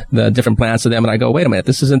the different plans to them. And I go, wait a minute,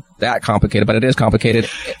 this isn't that complicated, but it is complicated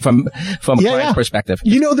from a client's perspective.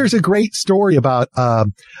 There's a great story about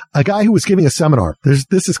a guy who was giving a seminar.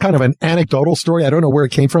 This is kind of an anecdotal story. I don't know where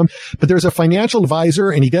it came from, but there's a financial advisor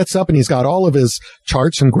and he gets up and he's got all of his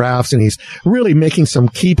charts and graphs and he's really making some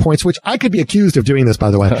key points, which I could be accused of doing this, by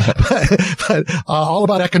the way, but all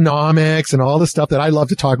about economics and all the stuff that I love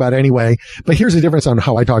to talk about anyway. But here's the difference on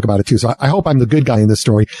how I talk about it too. So I hope I'm the good guy in this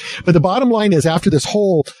story. But the bottom line is after this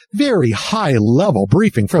whole very high level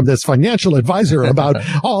briefing from this financial advisor about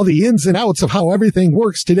all the ins and outs of how everything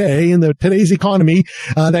works today in today's economy,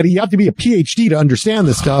 that you have to be a PhD to understand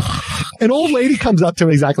this stuff. An old lady comes up to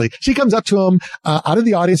him. Exactly. She comes up to him, out of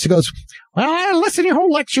the audience. She goes, well, I listened to your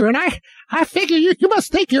whole lecture and I figure you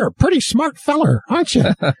must think you're a pretty smart feller, aren't you?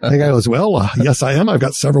 The guy goes, well, yes, I am. I've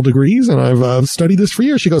got several degrees and I've studied this for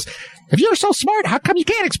years. She goes, if you're so smart, how come you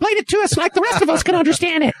can't explain it to us like the rest of us can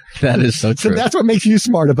understand it? That is so true. So that's what makes you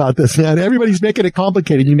smart about this, man. Everybody's making it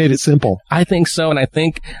complicated. You made it simple. I think so. And I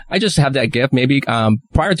think I just have that gift. Maybe,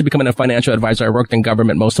 prior to becoming a financial advisor, I worked in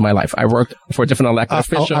government most of my life. I worked for different elected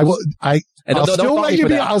officials. I'll still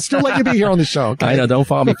let you be here on the show. Okay? I know. Don't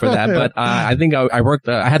follow me for that. But, I think I worked,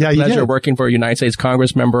 I had the pleasure of working for a United States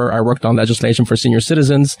Congress member. I worked on legislation for senior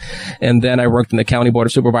citizens. And then I worked in the County Board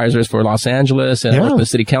of Supervisors for Los Angeles and I worked in the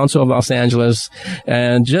City Council of Los Angeles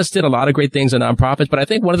and just did a lot of great things in nonprofits. But I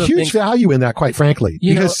think one of the huge value in that, quite frankly,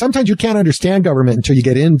 because sometimes you can't understand government until you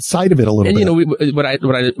get inside of it a little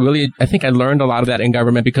bit. I think I learned a lot of that in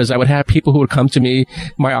government because I would have people who would come to me,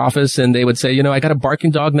 my office, and they would say, I got a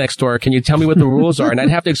barking dog next door. Can you tell me what the rules are? And I'd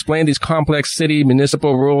have to explain these complex city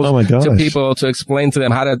municipal rules to people to explain to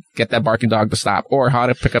them how to get that barking dog to stop or how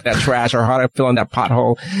to pick up that trash or how to fill in that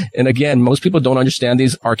pothole. And again, most people don't understand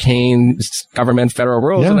these arcane government federal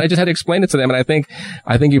rules. And I just had to explain it to them. And I think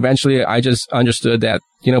eventually I just understood that,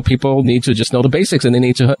 people need to just know the basics and they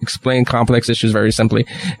need to explain complex issues very simply.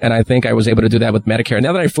 And I think I was able to do that with Medicare.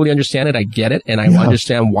 Now that I fully understand it, I get it and I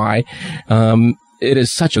understand why. It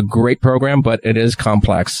is such a great program, but it is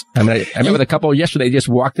complex. I mean, I met with a couple yesterday, just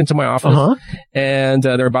walked into my office and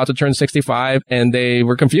they're about to turn 65 and they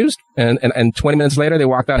were confused. And 20 minutes later, they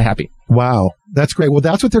walked out happy. Wow. That's great. Well,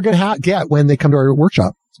 that's what they're going to get when they come to our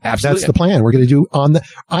workshop. Absolutely. That's the plan. We're going to do I'm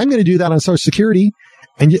going to do that on Social Security.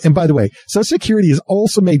 And by the way, Social Security is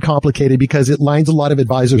also made complicated because it lines a lot of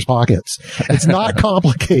advisors' pockets. It's not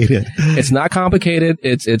complicated. It's not complicated.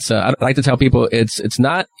 I like to tell people it's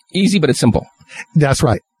not easy, but it's simple. That's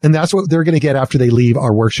right. And that's what they're going to get after they leave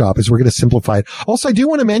our workshop is we're going to simplify it. Also, I do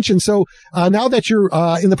want to mention, so now that you're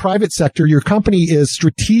in the private sector, your company is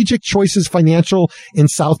Strategic Choices Financial in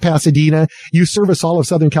South Pasadena. You service all of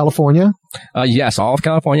Southern California? Yes, all of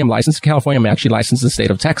California. I'm licensed in California. I'm actually licensed in the state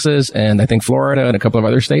of Texas and I think Florida and a couple of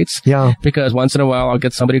other states. Yeah. Because once in a while I'll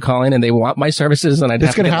get somebody calling and they want my services and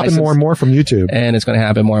it's going to happen more and more from YouTube. And it's going to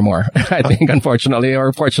happen more and more, I think, unfortunately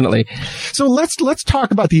or fortunately. So let's talk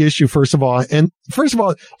about the issue first of all. And first of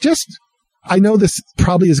all, I know this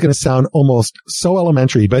probably is going to sound almost so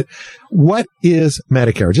elementary, but what is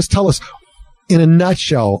Medicare? Just tell us in a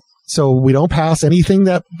nutshell so we don't pass anything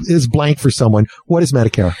that is blank for someone. What is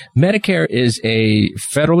Medicare? Medicare is a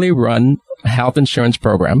federally run health insurance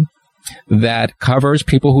program that covers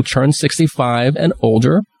people who turn 65 and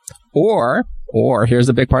older or here's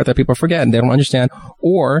the big part that people forget and they don't understand,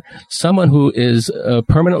 or someone who is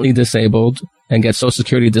permanently disabled and gets Social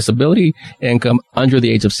Security disability income under the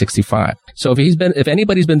age of 65. So if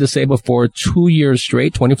anybody's been disabled for 2 years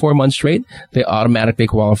straight, 24 months straight, they automatically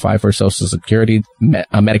qualify for Social Security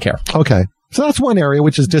Medicare. Okay. So that's one area,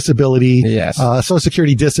 which is disability. Yes. Social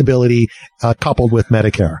Security disability, coupled with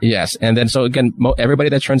Medicare. Yes. And then, so again, everybody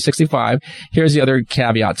that turns 65, here's the other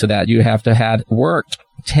caveat to that. You have to have worked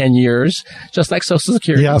 10 years, just like Social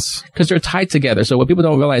Security. Yes. Because they're tied together. So what people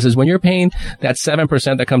don't realize is when you're paying that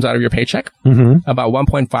 7% that comes out of your paycheck, about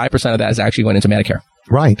 1.5% of that is actually going into Medicare.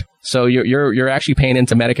 Right. So you're actually paying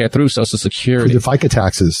into Medicare through Social Security. Through the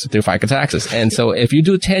FICA taxes. And so if you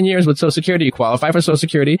do 10 years with Social Security, you qualify for Social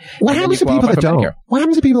Security. What happens to people that don't? Medicare. What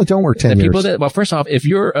happens to people that don't work 10 years? Well, first off, if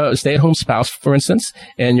you're a stay-at-home spouse, for instance,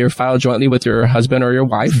 and you're filed jointly with your husband or your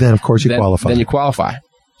wife, then of course you qualify. Then you qualify.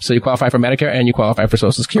 So you qualify for Medicare and you qualify for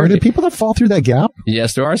Social Security. Are there people that fall through that gap?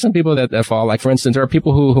 Yes, there are some people that fall. Like, for instance, there are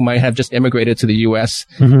people who might have just immigrated to the U.S.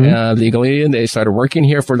 Legally, and they started working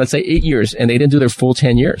here for, let's say, 8 years, and they didn't do their full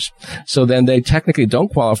 10 years. So then they technically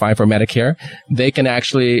don't qualify for Medicare. They can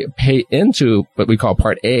actually pay into what we call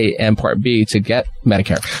Part A and Part B to get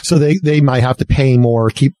Medicare. So they might have to pay more,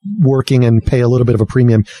 keep working, and pay a little bit of a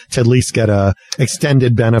premium to at least get a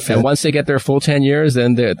extended benefit. And once they get their full 10 years,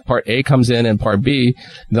 then the Part A comes in, and Part B,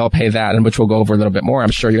 they'll pay that, and which we'll go over a little bit more. I'm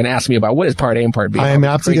sure you're going to ask me about what is Part A and Part B. I am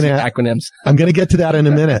absolutely going to acronyms. I'm going to get to that in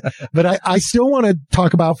a minute. But I still want to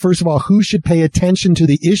talk about, first of all, who should pay attention to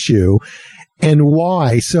the issue and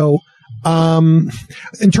why. So,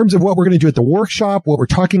 in terms of what we're going to do at the workshop, what we're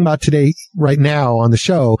talking about today, right now on the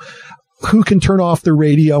show, who can turn off the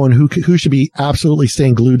radio and who should be absolutely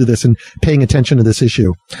staying glued to this and paying attention to this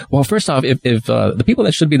issue? Well, first off, if the people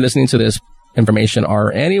that should be listening to this information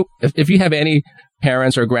are if you have any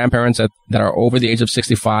parents or grandparents that are over the age of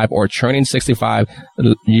 65 or turning 65,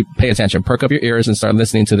 you pay attention, perk up your ears and start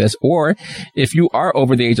listening to this. Or if you are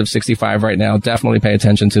over the age of 65 right now, definitely pay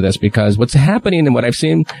attention to this, because what's happening and what I've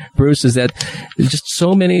seen, Bruce, is that just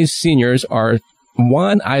so many seniors are,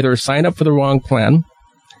 one, either sign up for the wrong plan.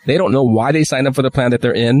 They don't know why they signed up for the plan that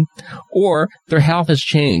they're in, or their health has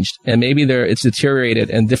changed and maybe it's deteriorated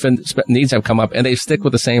and different needs have come up and they stick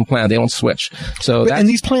with the same plan. They don't switch. And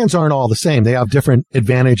these plans aren't all the same. They have different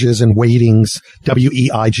advantages and weightings,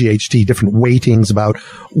 WEIGHT, different weightings about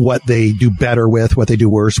what they do better with, what they do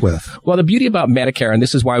worse with. Well, the beauty about Medicare, and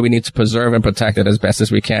this is why we need to preserve and protect it as best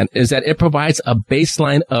as we can, is that it provides a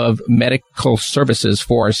baseline of medical services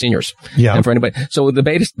for our seniors. Yeah. And for anybody. So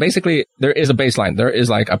basically there is a baseline. There is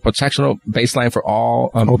like a protectional baseline for all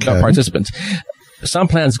participants. Some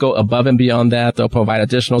plans go above and beyond that. They'll provide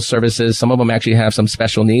additional services. Some of them actually have some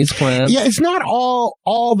special needs plans. Yeah, it's not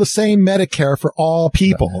all the same Medicare for all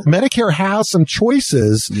people. Medicare has some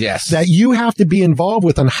choices that you have to be involved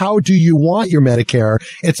with on how do you want your Medicare.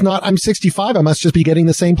 It's not, I'm 65, I must just be getting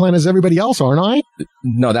the same plan as everybody else, aren't I?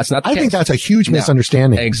 No, that's not the case. I think that's a huge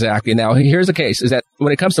misunderstanding. Exactly. Now, here's the case, is that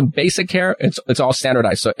when it comes to basic care, it's all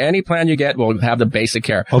standardized. So any plan you get will have the basic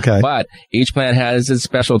care. Okay. But each plan has its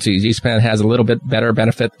specialties. Each plan has a little bit better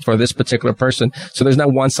benefit for this particular person. So there's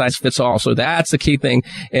not one size fits all. So that's the key thing.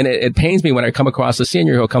 And it pains me when I come across a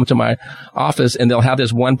senior who'll come to my office and they'll have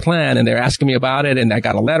this one plan and they're asking me about it. And I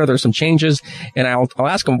got a letter. There's some changes. And I'll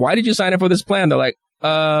ask them, why did you sign up for this plan? They're like,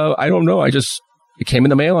 I don't know. It came in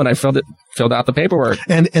the mail and I filled out the paperwork.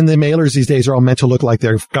 And the mailers these days are all meant to look like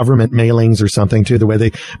they're government mailings or something too, the way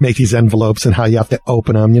they make these envelopes and how you have to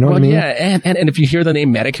open them. You know what I mean? Yeah. And if you hear the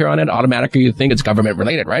name Medicare on it, automatically you think it's government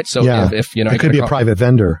related, right? So if you know, it could be a private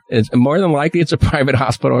vendor. It's more than likely it's a private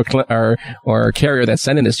hospital or carrier that's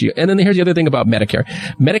sending this to you. And then here's the other thing about Medicare.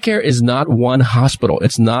 Medicare is not one hospital.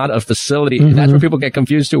 It's not a facility. Mm-hmm. That's where people get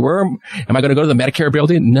confused too. Where am I going to go to the Medicare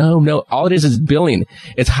building? No. All it is billing.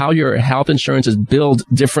 It's how your health insurance is billed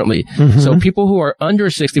differently. Mm-hmm. So people who are under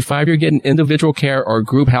 65, you're getting individual care or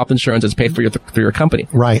group health insurance that's paid for your company.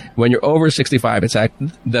 Right. When you're over 65, it's like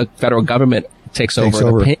the federal government takes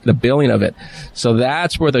over the billing of it. So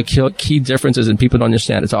that's where the key difference is, and people don't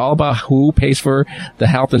understand. It's all about who pays for the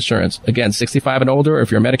health insurance. Again, 65 and older,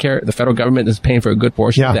 if you're Medicare, the federal government is paying for a good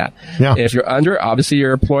portion of that. Yeah. If you're under, obviously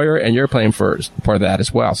your employer and you're paying for part of that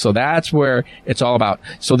as well. So that's where it's all about.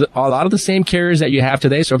 So a lot of the same carriers that you have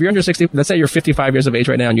today. So if you're under 60, let's say you're 55 years of age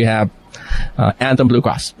right now and you have Anthem Blue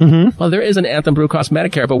Cross. Mm-hmm. Well, there is an Anthem Blue Cross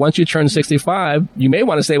Medicare, but once you turn 65, you may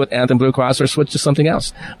want to stay with Anthem Blue Cross or switch to something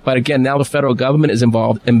else. But again, now the federal government is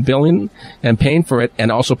involved in billing and paying for it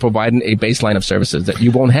and also providing a baseline of services that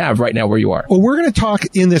you won't have right now where you are. Well, we're going to talk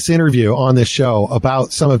in this interview on this show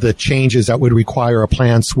about some of the changes that would require a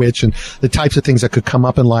plan switch and the types of things that could come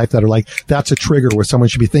up in life that are like, that's a trigger where someone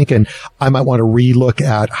should be thinking, I might want to relook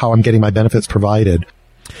at how I'm getting my benefits provided.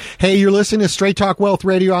 Hey, you're listening to Straight Talk Wealth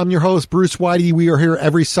Radio. I'm your host, Bruce Whitey. We are here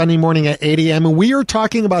every Sunday morning at 8 a.m. and we are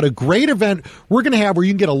talking about a great event we're going to have where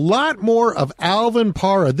you can get a lot more of Alvin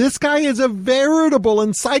Parra. This guy is a veritable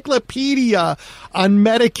encyclopedia on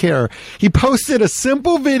Medicare. He posted a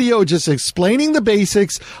simple video just explaining the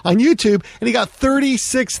basics on YouTube, and he got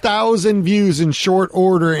 36,000 views in short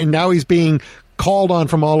order, and now he's being called on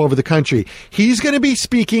from all over the country. He's going to be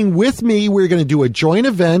speaking with me. We're going to do a joint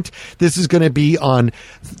event. This is going to be on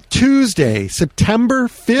Tuesday, September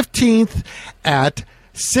 15th at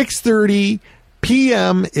 6:30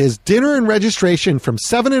 p.m. is dinner and registration from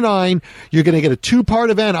 7 to 9. You're going to get a 2-part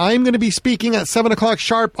event. I'm going to be speaking at 7 o'clock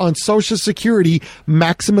sharp on Social Security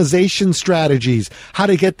maximization strategies, how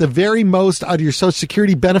to get the very most out of your Social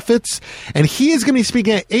Security benefits. And he is going to be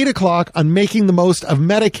speaking at 8 o'clock on making the most of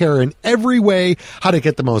Medicare in every way, how to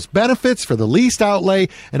get the most benefits for the least outlay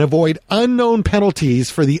and avoid unknown penalties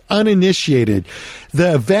for the uninitiated.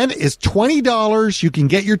 The event is $20. You can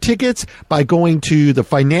get your tickets by going to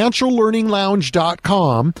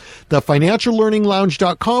thefinanciallearninglounge.com,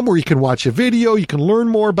 thefinanciallearninglounge.com, where you can watch a video, you can learn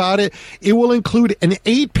more about it. It will include an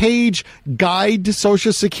 8-page guide to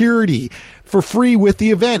Social Security for free with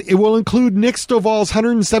the event. It will include Nick Stovall's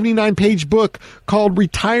 179-page book called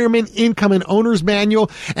Retirement Income and Owner's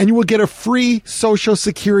Manual, and you will get a free Social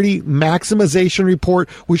Security maximization report,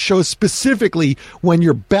 which shows specifically when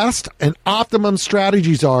your best and optimum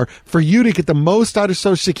strategies are for you to get the most out of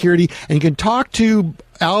Social Security. And you can talk to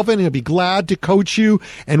Alvin, and he'll be glad to coach you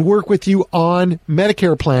and work with you on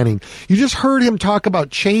Medicare planning. You just heard him talk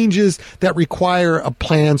about changes that require a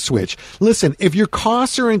plan switch. Listen, if your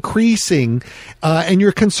costs are increasing and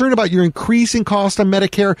you're concerned about your increasing cost on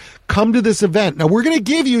Medicare, come to this event. Now, we're going to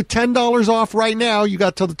give you $10 off right now. You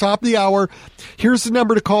got till the top of the hour. Here's the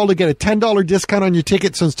number to call to get a $10 discount on your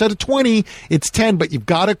ticket. So instead of $20, it's $10, but you've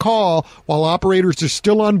got to call while operators are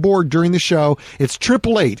still on board during the show. It's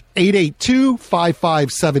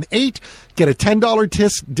 888-882-5578. Get a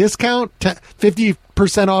 $10 discount,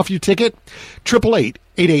 50% off your ticket.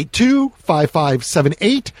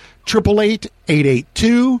 888-882-5578.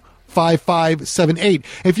 888-882-5578.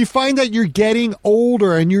 If you find that you're getting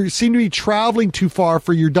older and you seem to be traveling too far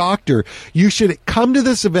for your doctor, you should come to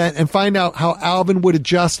this event and find out how Alvin would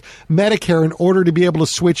adjust Medicare in order to be able to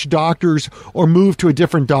switch doctors or move to a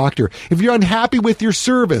different doctor. If you're unhappy with your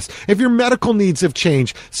service, if your medical needs have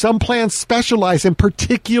changed, some plans specialize in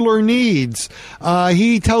particular needs.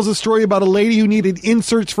 He tells a story about a lady who needed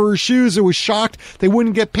inserts for her shoes and was shocked they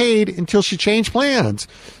wouldn't get paid until she changed plans.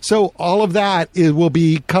 So all of that will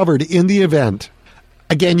be covered in the event.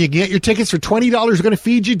 Again, you can get your tickets for $20. We're going to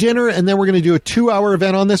feed you dinner, and then we're going to do a 2-hour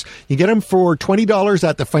event on this. You get them for $20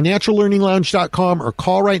 at thefinanciallearninglounge.com, or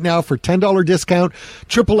call right now for $10 discount,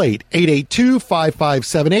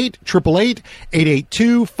 888-882-5578,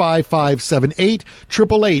 888-882-5578,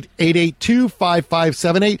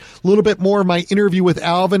 888-882-5578. A little bit more of my interview with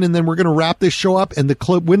Alvin, and then we're going to wrap this show up, and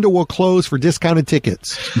the window will close for discounted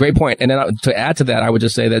tickets. Great point. And then to add to that, I would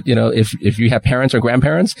just say that, if you have parents or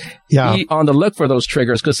grandparents, be on the look for those triggers,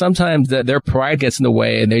 because sometimes their pride gets in the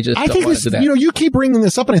way and they just don't want to do that. You keep bringing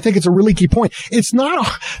this up, and I think it's a really key point. It's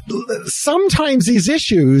not, sometimes these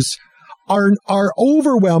issues are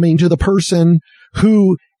overwhelming to the person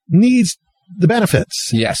who needs the benefits.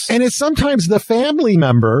 Yes. And it's sometimes the family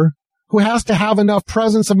member who has to have enough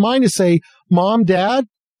presence of mind to say, Mom, Dad,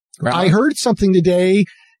 I heard something today.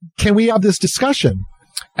 Can we have this discussion?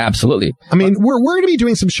 Absolutely. I mean, we're going to be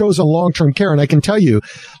doing some shows on long-term care, and I can tell you,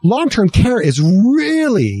 long-term care is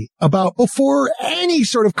really about, before any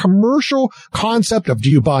sort of commercial concept of do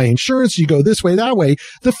you buy insurance, do you go this way, that way,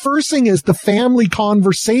 the first thing is the family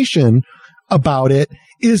conversation about it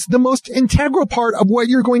is the most integral part of what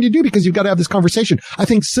you're going to do, because you've got to have this conversation. I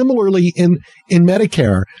think similarly in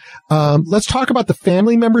Medicare, let's talk about the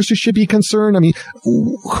family members who should be concerned. I mean,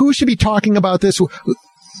 who should be talking about this?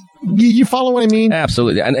 You follow what I mean?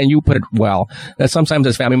 Absolutely. And you put it well. That sometimes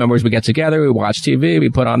as family members, we get together, we watch TV, we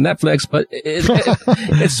put on Netflix, but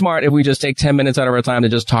it's smart if we just take 10 minutes out of our time to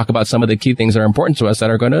just talk about some of the key things that are important to us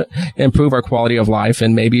that are going to improve our quality of life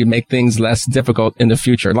and maybe make things less difficult in the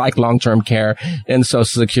future, like long-term care and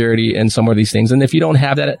Social Security and some of these things. And if you don't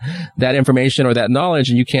have that information or that knowledge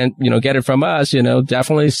and you can't, get it from us,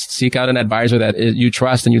 definitely seek out an advisor that you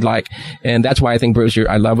trust and you'd like. And that's why I think, Bruce,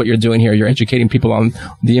 I love what you're doing here. You're educating people on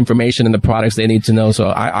the information and the products they need to know. So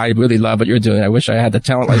I really love what you're doing. I wish I had the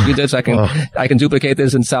talent like you did so I can duplicate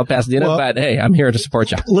this in South Pasadena, but hey, I'm here to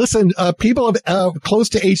support you. Listen, people of close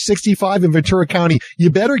to age 65 in Ventura County, you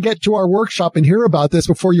better get to our workshop and hear about this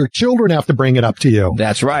before your children have to bring it up to you.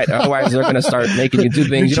 That's right. Otherwise, they're going to start making you do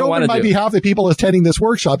things you don't want to do. Your children might be half the people attending this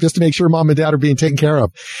workshop just to make sure Mom and Dad are being taken care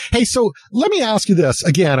of. Hey, so let me ask you this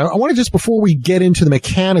again. I want to just, before we get into the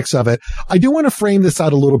mechanics of it, I do want to frame this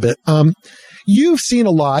out a little bit. You've seen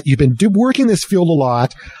a lot. You've been working this field a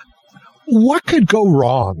lot. What could go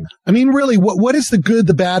wrong? I mean, really, what is the good,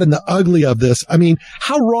 the bad, and the ugly of this? I mean,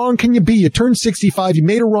 how wrong can you be? You turned 65. You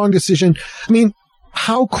made a wrong decision. I mean,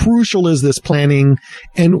 how crucial is this planning?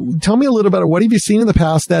 And tell me a little about it. What have you seen in the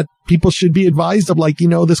past that people should be advised of, like,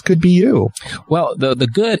 this could be you? Well, the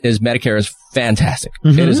good is Medicare is fantastic.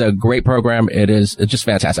 Mm-hmm. It is a great program. It's just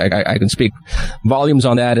fantastic. I can speak volumes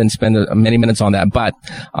on that and spend many minutes on that. But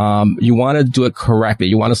you want to do it correctly.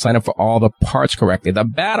 You want to sign up for all the parts correctly. The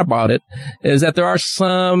bad about it is that there are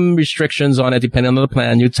some restrictions on it depending on the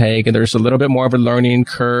plan you take, and there's a little bit more of a learning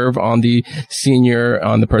curve on the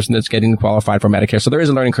person that's getting qualified for Medicare. So there is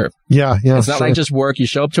a learning curve. Yeah. It's not like just work. You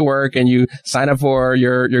show up to work and you sign up for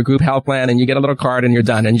your group health plan and you get a little card and you're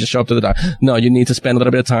done and you just show up to the doctor. No, you need to spend a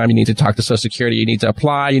little bit of time. You need to talk to Social Security. You need to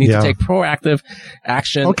apply. You need to take proactive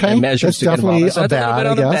action and measures to get involved. So that's a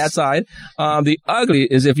little bit on the bad side. The ugly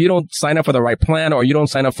is if you don't sign up for the right plan or you don't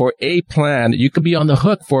sign up for a plan, you could be on the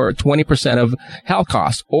hook for 20% of health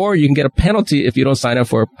costs, or you can get a penalty if you don't sign up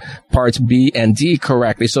for parts B and D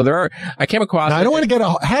correctly. So I came across. Now, I don't want to get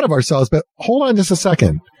ahead of ourselves, but hold on just a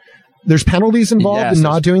second. There's penalties involved in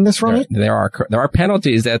not doing this right? There are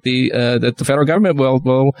penalties that the federal government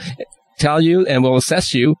will tell you and will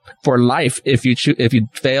assess you for life if you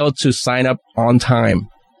fail to sign up on time.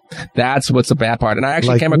 That's what's the bad part. And I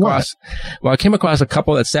actually came across a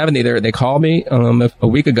couple that's 70. They called me a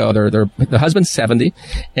week ago. The husband's 70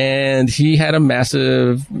 and he had a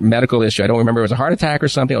massive medical issue. I don't remember. It was a heart attack or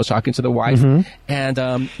something. I was talking to the wife and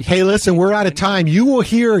hey, listen, we're out of time. You will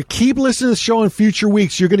keep listening to the show in future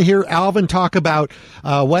weeks. You're going to hear Alvin talk about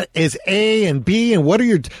what is A and B and what are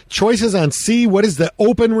your choices on C. What is the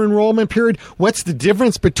open enrollment period? What's the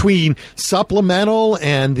difference between supplemental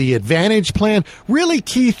and the Advantage plan? Really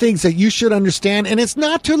key things that you should understand, and it's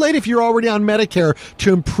not too late if you're already on Medicare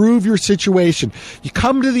to improve your situation. You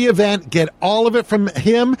come to the event, get all of it from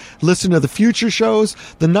him, listen to the future shows.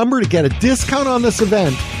 The number to get a discount on this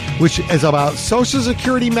event, which is about Social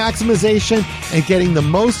Security maximization and getting the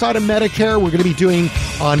most out of Medicare, we're going to be doing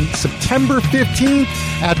on September 15th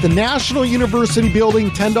at the National University Building.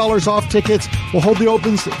 $10 off tickets. We'll hold the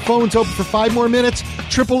phones open for 5 more minutes.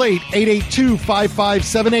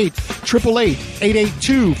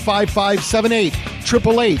 888-882-5578. 888-882-5578.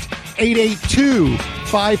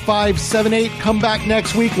 888-882-5578. Come back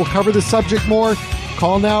next week. We'll cover the subject more.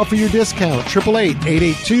 Call now for your discount.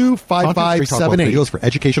 888-882-5578. Videos for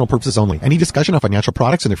educational purposes only. Any discussion of financial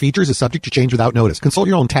products and their features is subject to change without notice. Consult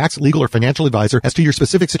your own tax, legal, or financial advisor as to your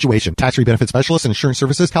specific situation. Tax-free benefit specialist and insurance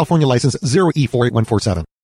services. California license 0E48147.